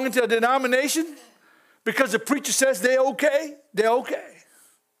belonging to a denomination because the preacher says they're okay. They're okay.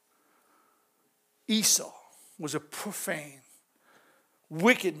 Esau was a profane,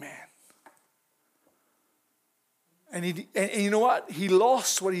 wicked man. And you know what? He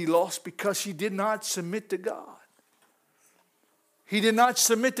lost what he lost because he did not submit to God. He did not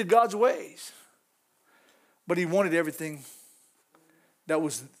submit to God's ways. But he wanted everything that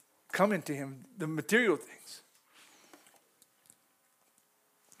was coming to him, the material things.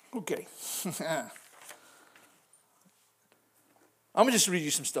 Okay. I'm going to just read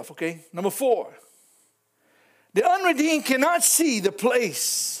you some stuff, okay? Number 4. The unredeemed cannot see the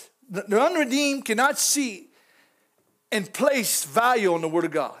place. The unredeemed cannot see and place value on the Word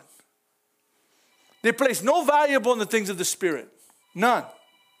of God. They place no value upon the things of the Spirit. None.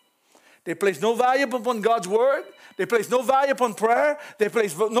 They place no value upon God's Word. They place no value upon prayer. They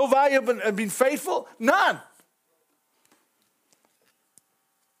place no value upon being faithful. None.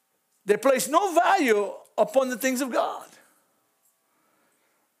 They place no value upon the things of God.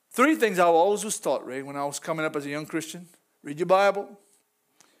 3 things I always was taught, Ray, when I was coming up as a young Christian. Read your Bible,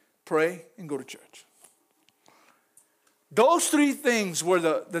 pray, and go to church. Those 3 things were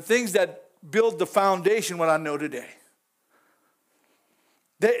the things that build the foundation what I know today.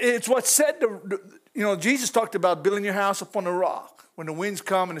 It's what said, Jesus talked about building your house upon a rock. When the winds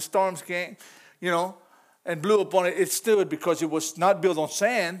come and the storms came, and blew upon it, it stood because it was not built on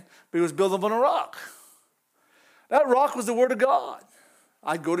sand, but it was built upon a rock. That rock was the Word of God.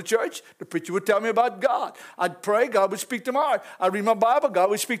 I'd go to church, the preacher would tell me about God. I'd pray, God would speak to my heart. I'd read my Bible,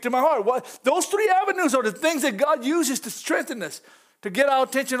 God would speak to my heart. Those 3 avenues are the things that God uses to strengthen us, to get our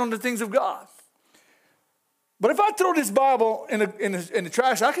attention on the things of God. But if I throw this Bible in the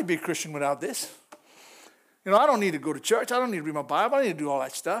trash, I could be a Christian without this. I don't need to go to church. I don't need to read my Bible. I don't need to do all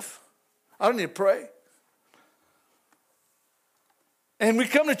that stuff. I don't need to pray. And we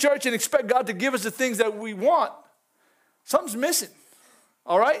come to church and expect God to give us the things that we want. Something's missing.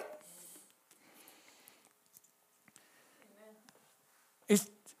 All right? It's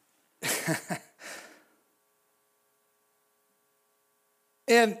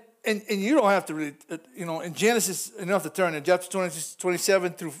and you don't have to really, in Genesis, enough to turn in chapter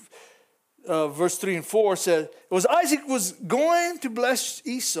 27 through verse 3 and 4 says, it was Isaac was going to bless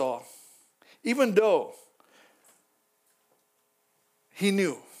Esau, even though he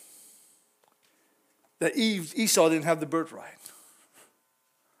knew that Esau didn't have the birthright.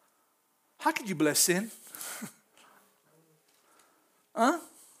 How could you bless sin? Huh?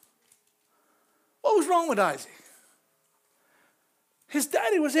 What was wrong with Isaac? His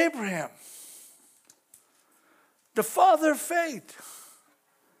daddy was Abraham, the father of faith,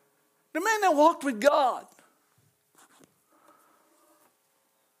 the man that walked with God.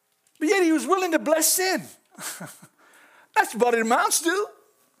 But yet he was willing to bless sin. That's what it amounts to.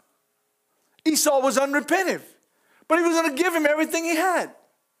 Esau was unrepentant, but he was going to give him everything he had.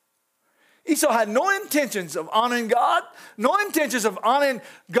 Esau had no intentions of honoring God, no intentions of honoring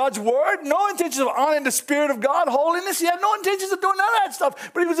God's word, no intentions of honoring the Spirit of God, holiness. He had no intentions of doing none of that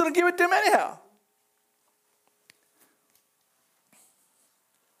stuff, but he was going to give it to him anyhow.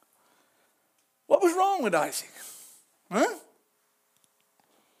 What was wrong with Isaac? Huh?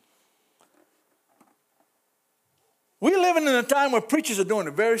 We're living in a time where preachers are doing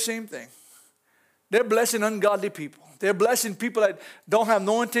the very same thing. They're blessing ungodly people. They're blessing people that don't have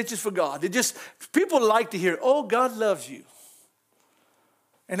no intentions for God. People like to hear, oh, God loves you.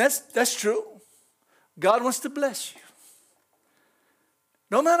 And that's true. God wants to bless you.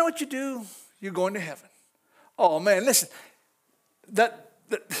 No matter what you do, you're going to heaven. Oh, man, listen. That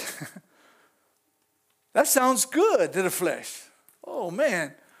sounds good to the flesh. Oh,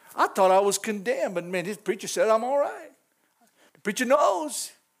 man, I thought I was condemned, but, man, this preacher said I'm all right. The preacher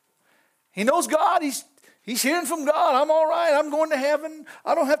knows. He knows God. He's hearing from God. I'm all right. I'm going to heaven.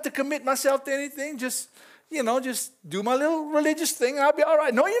 I don't have to commit myself to anything. Just do my little religious thing and I'll be all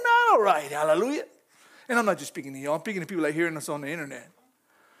right. No, you're not all right. Hallelujah. And I'm not just speaking to you. I'm speaking to people that are hearing us on the internet.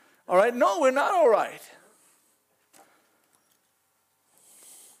 All right? No, we're not all right.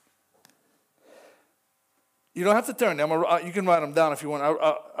 You don't have to turn them. You can write them down if you want.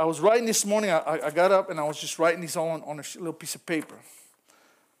 I was writing this morning. I got up and I was just writing these all on a little piece of paper.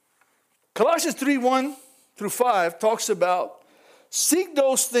 Colossians 3:1-5 talks about seek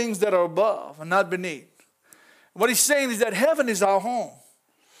those things that are above and not beneath. What he's saying is that heaven is our home.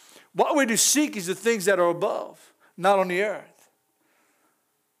 What we're to seek is the things that are above, not on the earth.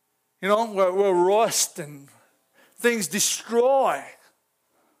 You know, where rust and things destroy.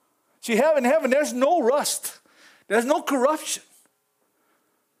 See, in heaven, there's no rust. There's no corruption.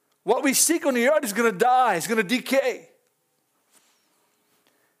 What we seek on the earth is going to die. It's going to decay.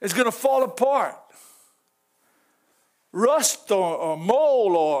 It's going to fall apart. Rust or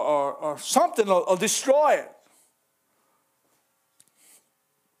mold or something will destroy it.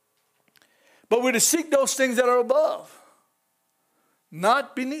 But we're to seek those things that are above,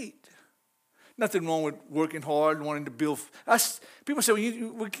 not beneath. Nothing wrong with working hard, wanting to build. People say,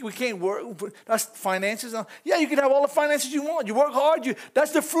 we can't work. That's finances. Yeah, you can have all the finances you want. You work hard.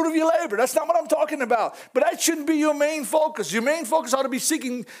 That's the fruit of your labor. That's not what I'm talking about. But that shouldn't be your main focus. Your main focus ought to be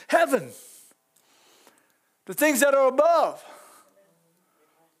seeking heaven. The things that are above.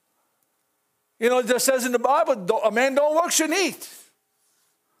 You know, it just says in the Bible, a man don't work, shouldn't eat.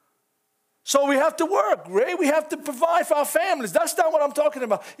 So we have to work, right? We have to provide for our families. That's not what I'm talking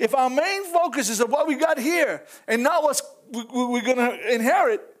about. If our main focus is on what we got here and not what we're going to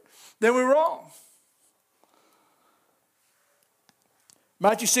inherit, then we're wrong.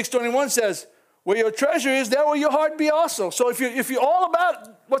 Matthew 6:21 says, where your treasure is, there will your heart be also. So if you're all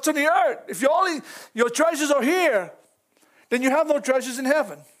about what's on the earth, if your treasures are here, then you have no treasures in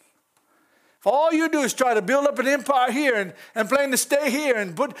heaven. If all you do is try to build up an empire here and plan to stay here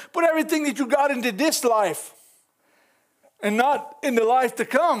and put everything that you got into this life and not in the life to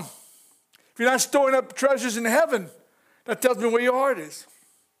come, if you're not storing up treasures in heaven, that tells me where your heart is.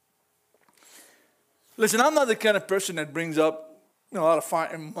 Listen, I'm not the kind of person that brings up a lot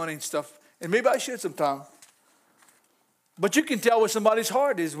of money and stuff, and maybe I should sometimes. But you can tell where somebody's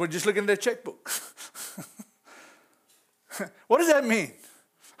heart is when just looking at their checkbook. What does that mean?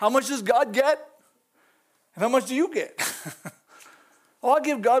 How much does God get? And how much do you get? I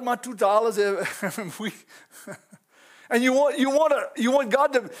give God my $2 every week. And you want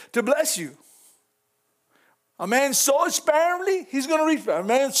God to bless you. A man soweth sparingly, he's going to reap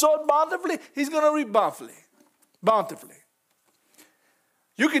sparingly. A man soweth bountifully, he's going to reap bountifully.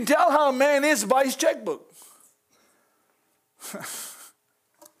 You can tell how a man is by his checkbook.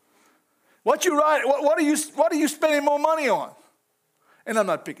 What you write? What are you spending more money on? And I'm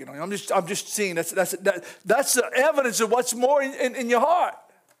not picking on you. I'm just seeing that's the evidence of what's more in your heart.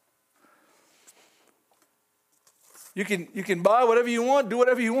 You can buy whatever you want, do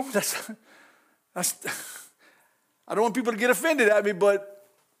whatever you want. That's I don't want people to get offended at me, but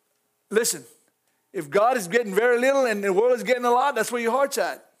listen, if God is getting very little and the world is getting a lot, that's where your heart's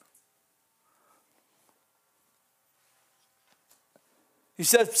at. He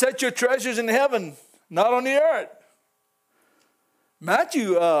said, set your treasures in heaven, not on the earth.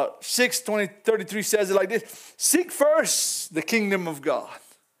 Matthew 6:33 says it like this. Seek first the kingdom of God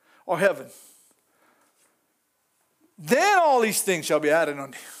or heaven. Then all these things shall be added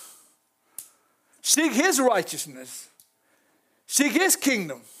unto you. Seek his righteousness. Seek his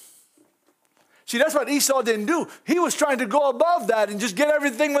kingdom. See, that's what Esau didn't do. He was trying to go above that and just get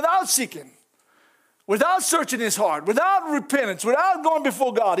everything without seeking. Without searching his heart. Without repentance. Without going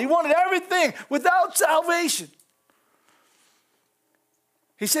before God. He wanted everything without salvation.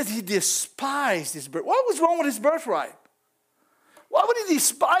 He said he despised his birthright. What was wrong with his birthright? Why would he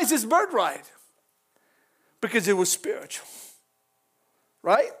despise his birthright? Because it was spiritual.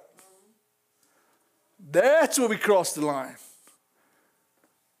 Right? That's where we crossed the line.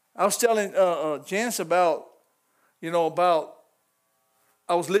 I was telling Janice about, I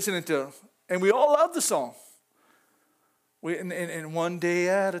was listening to, and we all love the song. And one day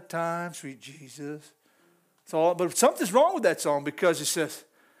at a time, sweet Jesus. But something's wrong with that song because it says,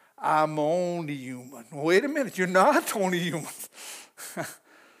 I'm only human. Wait a minute, you're not only human.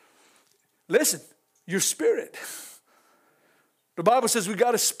 Listen, your spirit. The Bible says we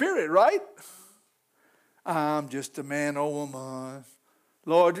got a spirit, right? I'm just a man or woman.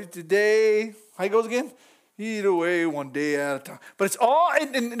 Lord, today, how it goes again? Either way, one day at a time. But it's all,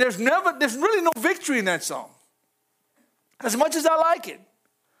 and there's really no victory in that song. As much as I like it.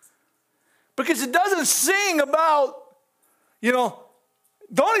 Because it doesn't sing about,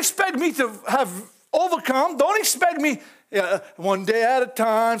 don't expect me to have overcome. Don't expect me one day at a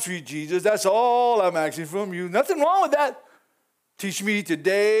time, sweet Jesus. That's all I'm asking from you. Nothing wrong with that. Teach me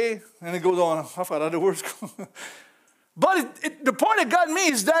today. And it goes on. I forgot how the words go. But the part that got me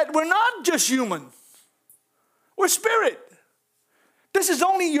is that we're not just human. We're spirit. This is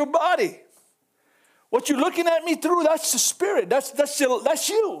only your body. What you're looking at me through, that's the spirit. That's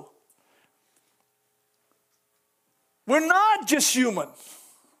you. We're not just human.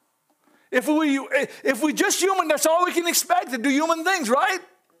 If we're just human, that's all we can expect to do human things, right?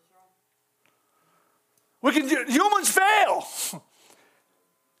 Humans fail.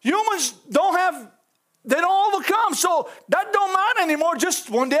 Humans they don't overcome. So that don't matter anymore. Just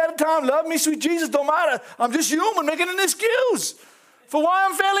one day at a time. Love me, sweet Jesus, don't matter. I'm just human making an excuse for why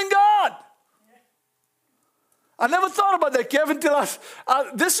I'm failing God. I never thought about that, Kevin, until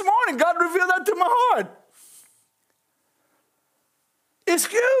this morning God revealed that to my heart.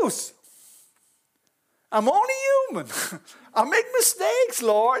 Excuse. I'm only human. I make mistakes,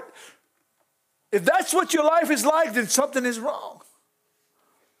 Lord. If that's what your life is like, then something is wrong.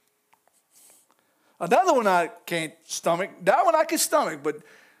 Another one I can't stomach. That one I can stomach, but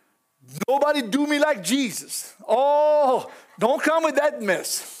nobody do me like Jesus. Oh, don't come with that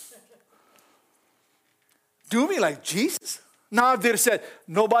mess. Do me like Jesus? Now, if they'd have said,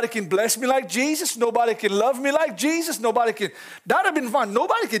 nobody can bless me like Jesus, nobody can love me like Jesus, that would have been fine.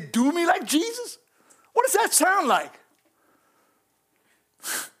 Nobody can do me like Jesus? What does that sound like?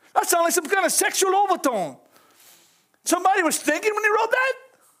 That sounds like some kind of sexual overtone. Somebody was thinking when they wrote that?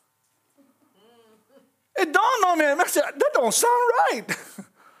 It dawned on me, I said, that don't sound right.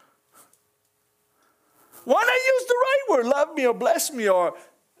 Why not use the right word? Love me or bless me or,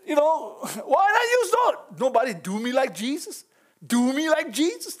 why not use that? Nobody do me like Jesus? Do me like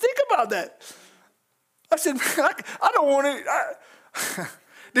Jesus? Think about that. I said, I don't want to.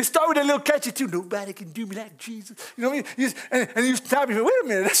 They start with a little catchy too. Nobody can do me like Jesus. You know what I mean? And you stop me. Wait a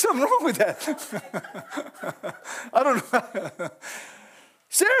minute. There's something wrong with that. I don't know.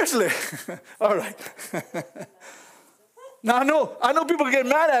 Seriously. All right. Now I know people get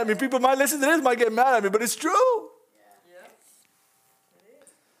mad at me. People might listen to this, might get mad at me, but it's true.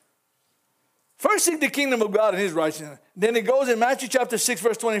 First seek the kingdom of God and his righteousness. Then it goes in Matthew chapter 6,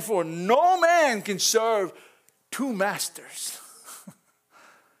 verse 24. No man can serve two masters.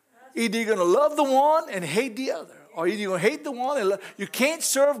 Either you're going to love the one and hate the other. Or either you're going to hate the one and love. You can't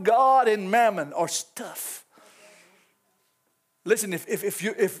serve God and mammon or stuff. Listen,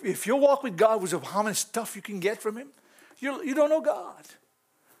 if your walk with God was of how much stuff you can get from him, you don't know God.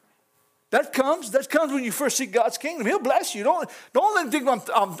 That comes when you first seek God's kingdom. He'll bless you. Don't let him think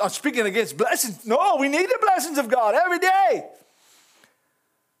I'm speaking against blessings. No, we need the blessings of God every day.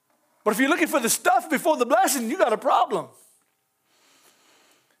 But if you're looking for the stuff before the blessing, you got a problem.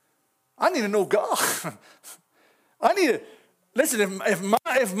 I need to know God. Listen,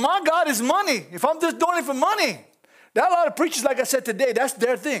 if my God is money, if I'm just doing it for money, there are a lot of preachers, like I said today, that's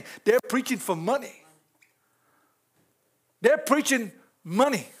their thing. They're preaching for money. They're preaching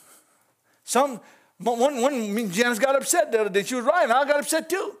money. One Janice got upset the other day. She was right, and I got upset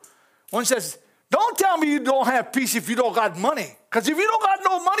too. One says, don't tell me you don't have peace if you don't got money. Because if you don't got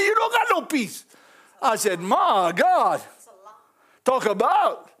no money, you don't got no peace. I said, my God. Talk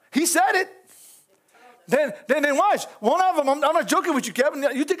about. He said it. Then watch. One of them, I'm not joking with you, Kevin.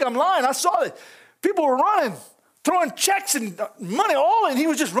 You think I'm lying. I saw it. People were running, throwing checks and money all in. He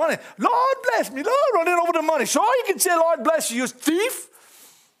was just running. Lord bless me. Lord, running over the money. So all you can say, Lord bless you, you thief.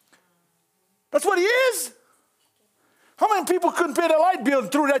 That's what he is. How many people couldn't pay their light bill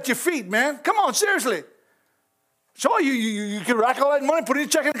and threw it at your feet, man? Come on, seriously. So you can rack all that money, put it in your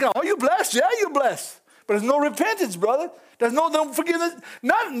checking account. Oh, you blessed? Yeah, you blessed. But there's no repentance, brother. There's no forgiveness.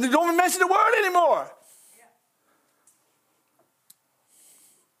 Nothing. They don't even mention the word anymore.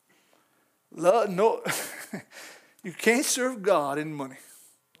 Love, no. You can't serve God in money.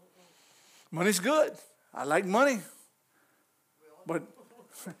 Money's good. I like money. But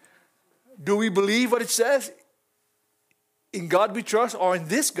do we believe what it says? In God we trust, or in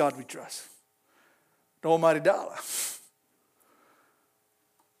this God we trust? The almighty dollar.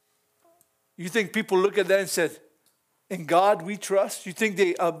 You think people look at that and said, in God we trust? You think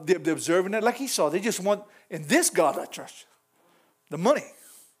they're observing that? Like Esau, they just want, in this God I trust. The money.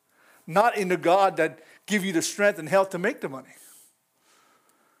 Not in the God that give you the strength and health to make the money.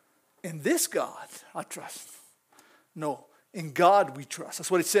 In this God I trust. No, in God we trust. That's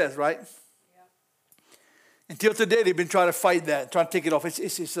what it says, right? Yeah. Until today, they've been trying to fight that, trying to take it off.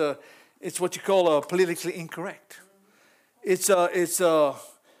 It's what you call politically incorrect. It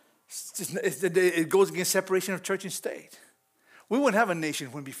goes against separation of church and state. We wouldn't have a nation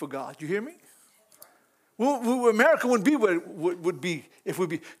if it wouldn't be for God. You hear me? America wouldn't be where it would be if we'd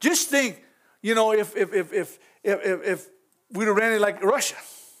be. Just think, if we'd have ran it like Russia,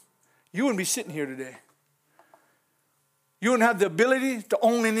 you wouldn't be sitting here today. You wouldn't have the ability to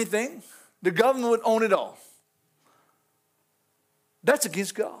own anything. The government would own it all. That's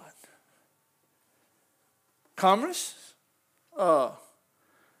against God. Commerce,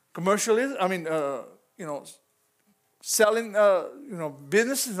 commercialism, selling,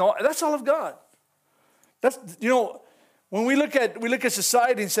 businesses, and all, that's all of God. That's, when we look at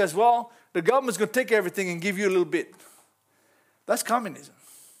society and says, well, the government's going to take everything and give you a little bit. That's communism.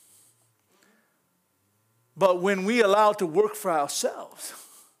 But when we allow to work for ourselves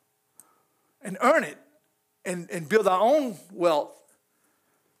and earn it and build our own wealth,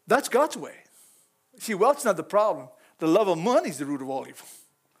 that's God's way. See, wealth's not the problem. The love of money is the root of all evil.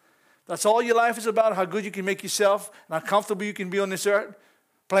 That's all your life is about, how good you can make yourself and how comfortable you can be on this earth.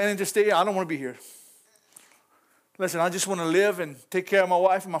 Planning to stay, I don't want to be here. Listen, I just want to live and take care of my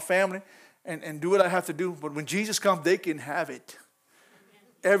wife and my family and do what I have to do. But when Jesus comes, they can have it.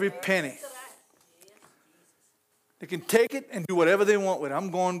 Every penny. They can take it and do whatever they want with it.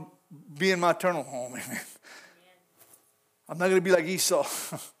 I'm going to be in my eternal home. Amen. I'm not going to be like Esau.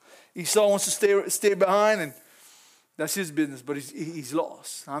 Esau wants to stay behind, and that's his business, but he's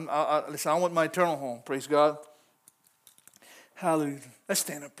lost. Listen, I want my eternal home. Praise God. Hallelujah. Let's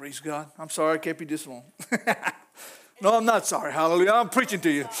stand up. Praise God. I'm sorry I kept you this long. No, I'm not sorry. Hallelujah. I'm preaching to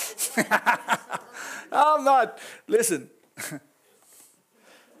you. I'm not. Listen.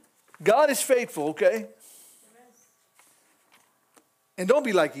 God is faithful, okay? And don't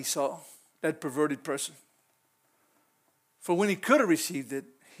be like Esau, that perverted person. For when he could have received it,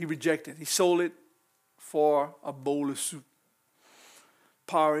 he rejected. He sold it for a bowl of soup,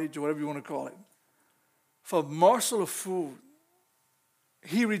 porridge, or whatever you want to call it. For a morsel of food.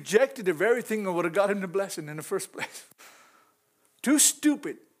 He rejected the very thing that would have got him the blessing in the first place. Too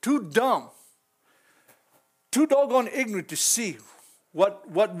stupid, too dumb, too doggone ignorant to see what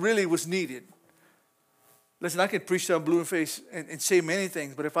really was needed. Listen, I can preach till I'm blue in the face and say many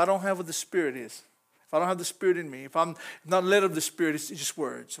things, but if I don't have what the Spirit is, if I don't have the Spirit in me, if I'm not led of the Spirit, it's just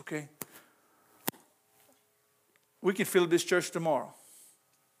words, okay? We can fill this church tomorrow.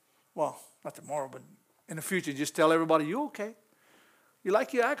 Well, not tomorrow, but in the future, just tell everybody, you okay? You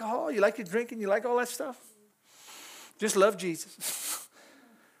like your alcohol? You like your drinking? You like all that stuff? Just love Jesus.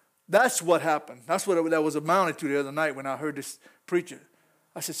 That's what happened. That's what that was amounted to the other night when I heard this preacher.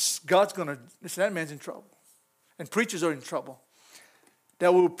 I said, God's going to, listen, that man's in trouble. And preachers are in trouble.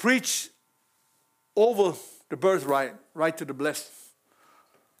 That will preach over the birthright, right to the blessed.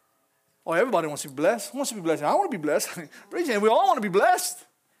 Oh, everybody wants to be blessed. Who wants to be blessed? I want to be blessed. We all want to be blessed.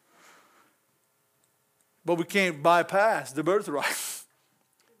 But we can't bypass the birthright.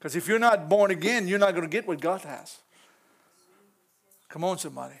 Because if you're not born again, you're not going to get what God has. Come on,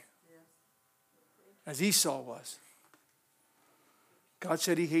 somebody. As Esau was. God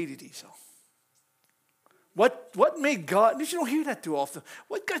said he hated Esau. What made God, you don't hear that too often.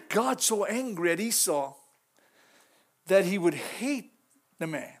 What got God so angry at Esau that he would hate the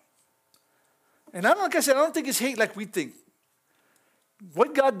man? And like I said, I don't think it's hate like we think.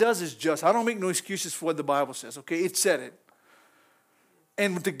 What God does is just. I don't make no excuses for what the Bible says, okay? It said it.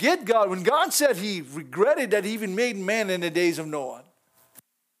 And to get God, when God said he regretted that he even made man in the days of Noah.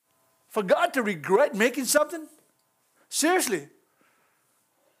 For God to regret making something? Seriously.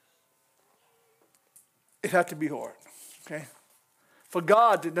 It had to be hard, okay? For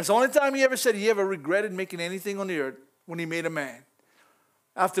God, that's the only time he ever said he ever regretted making anything on the earth when he made a man.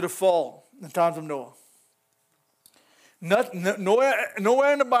 After the fall, in the times of Noah.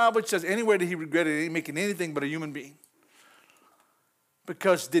 Nowhere in the Bible it says anywhere that he regretted making anything but a human being.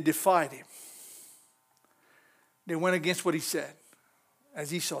 Because they defied him. They went against what he said,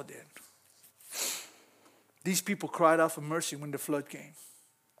 as Esau did. These people cried out for mercy when the flood came.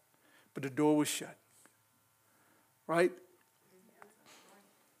 But the door was shut. Right?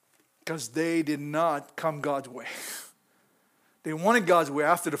 Because they did not come God's way. They wanted God's way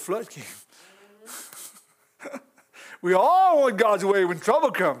after the flood came. We all want God's way when trouble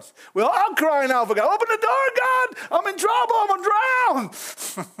comes. We're all crying out for God. Open the door, God. I'm in trouble. I'm going to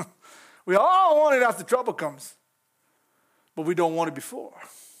drown. We all want it after trouble comes. But we don't want it before.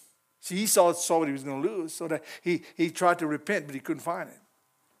 See, Esau saw what he was going to lose, so that he tried to repent, but he couldn't find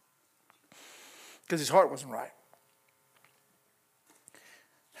it. Because his heart wasn't right.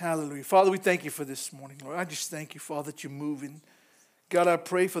 Hallelujah. Father, we thank you for this morning, Lord. I just thank you, Father, that you're moving. God, I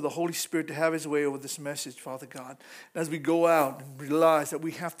pray for the Holy Spirit to have his way over this message, Father God. As we go out and realize that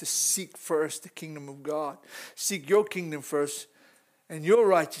we have to seek first the kingdom of God. Seek your kingdom first and your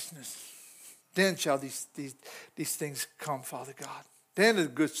righteousness. Then shall these things come, Father God. Then the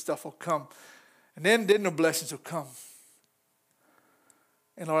good stuff will come. And then the blessings will come.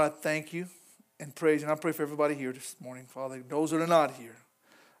 And Lord, I thank you and praise. And I pray for everybody here this morning, Father. Those that are not here.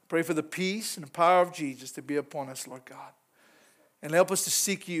 I pray for the peace and the power of Jesus to be upon us, Lord God. And help us to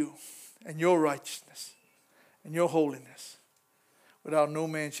seek you and your righteousness and your holiness. Without no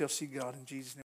man shall see God. In Jesus' name.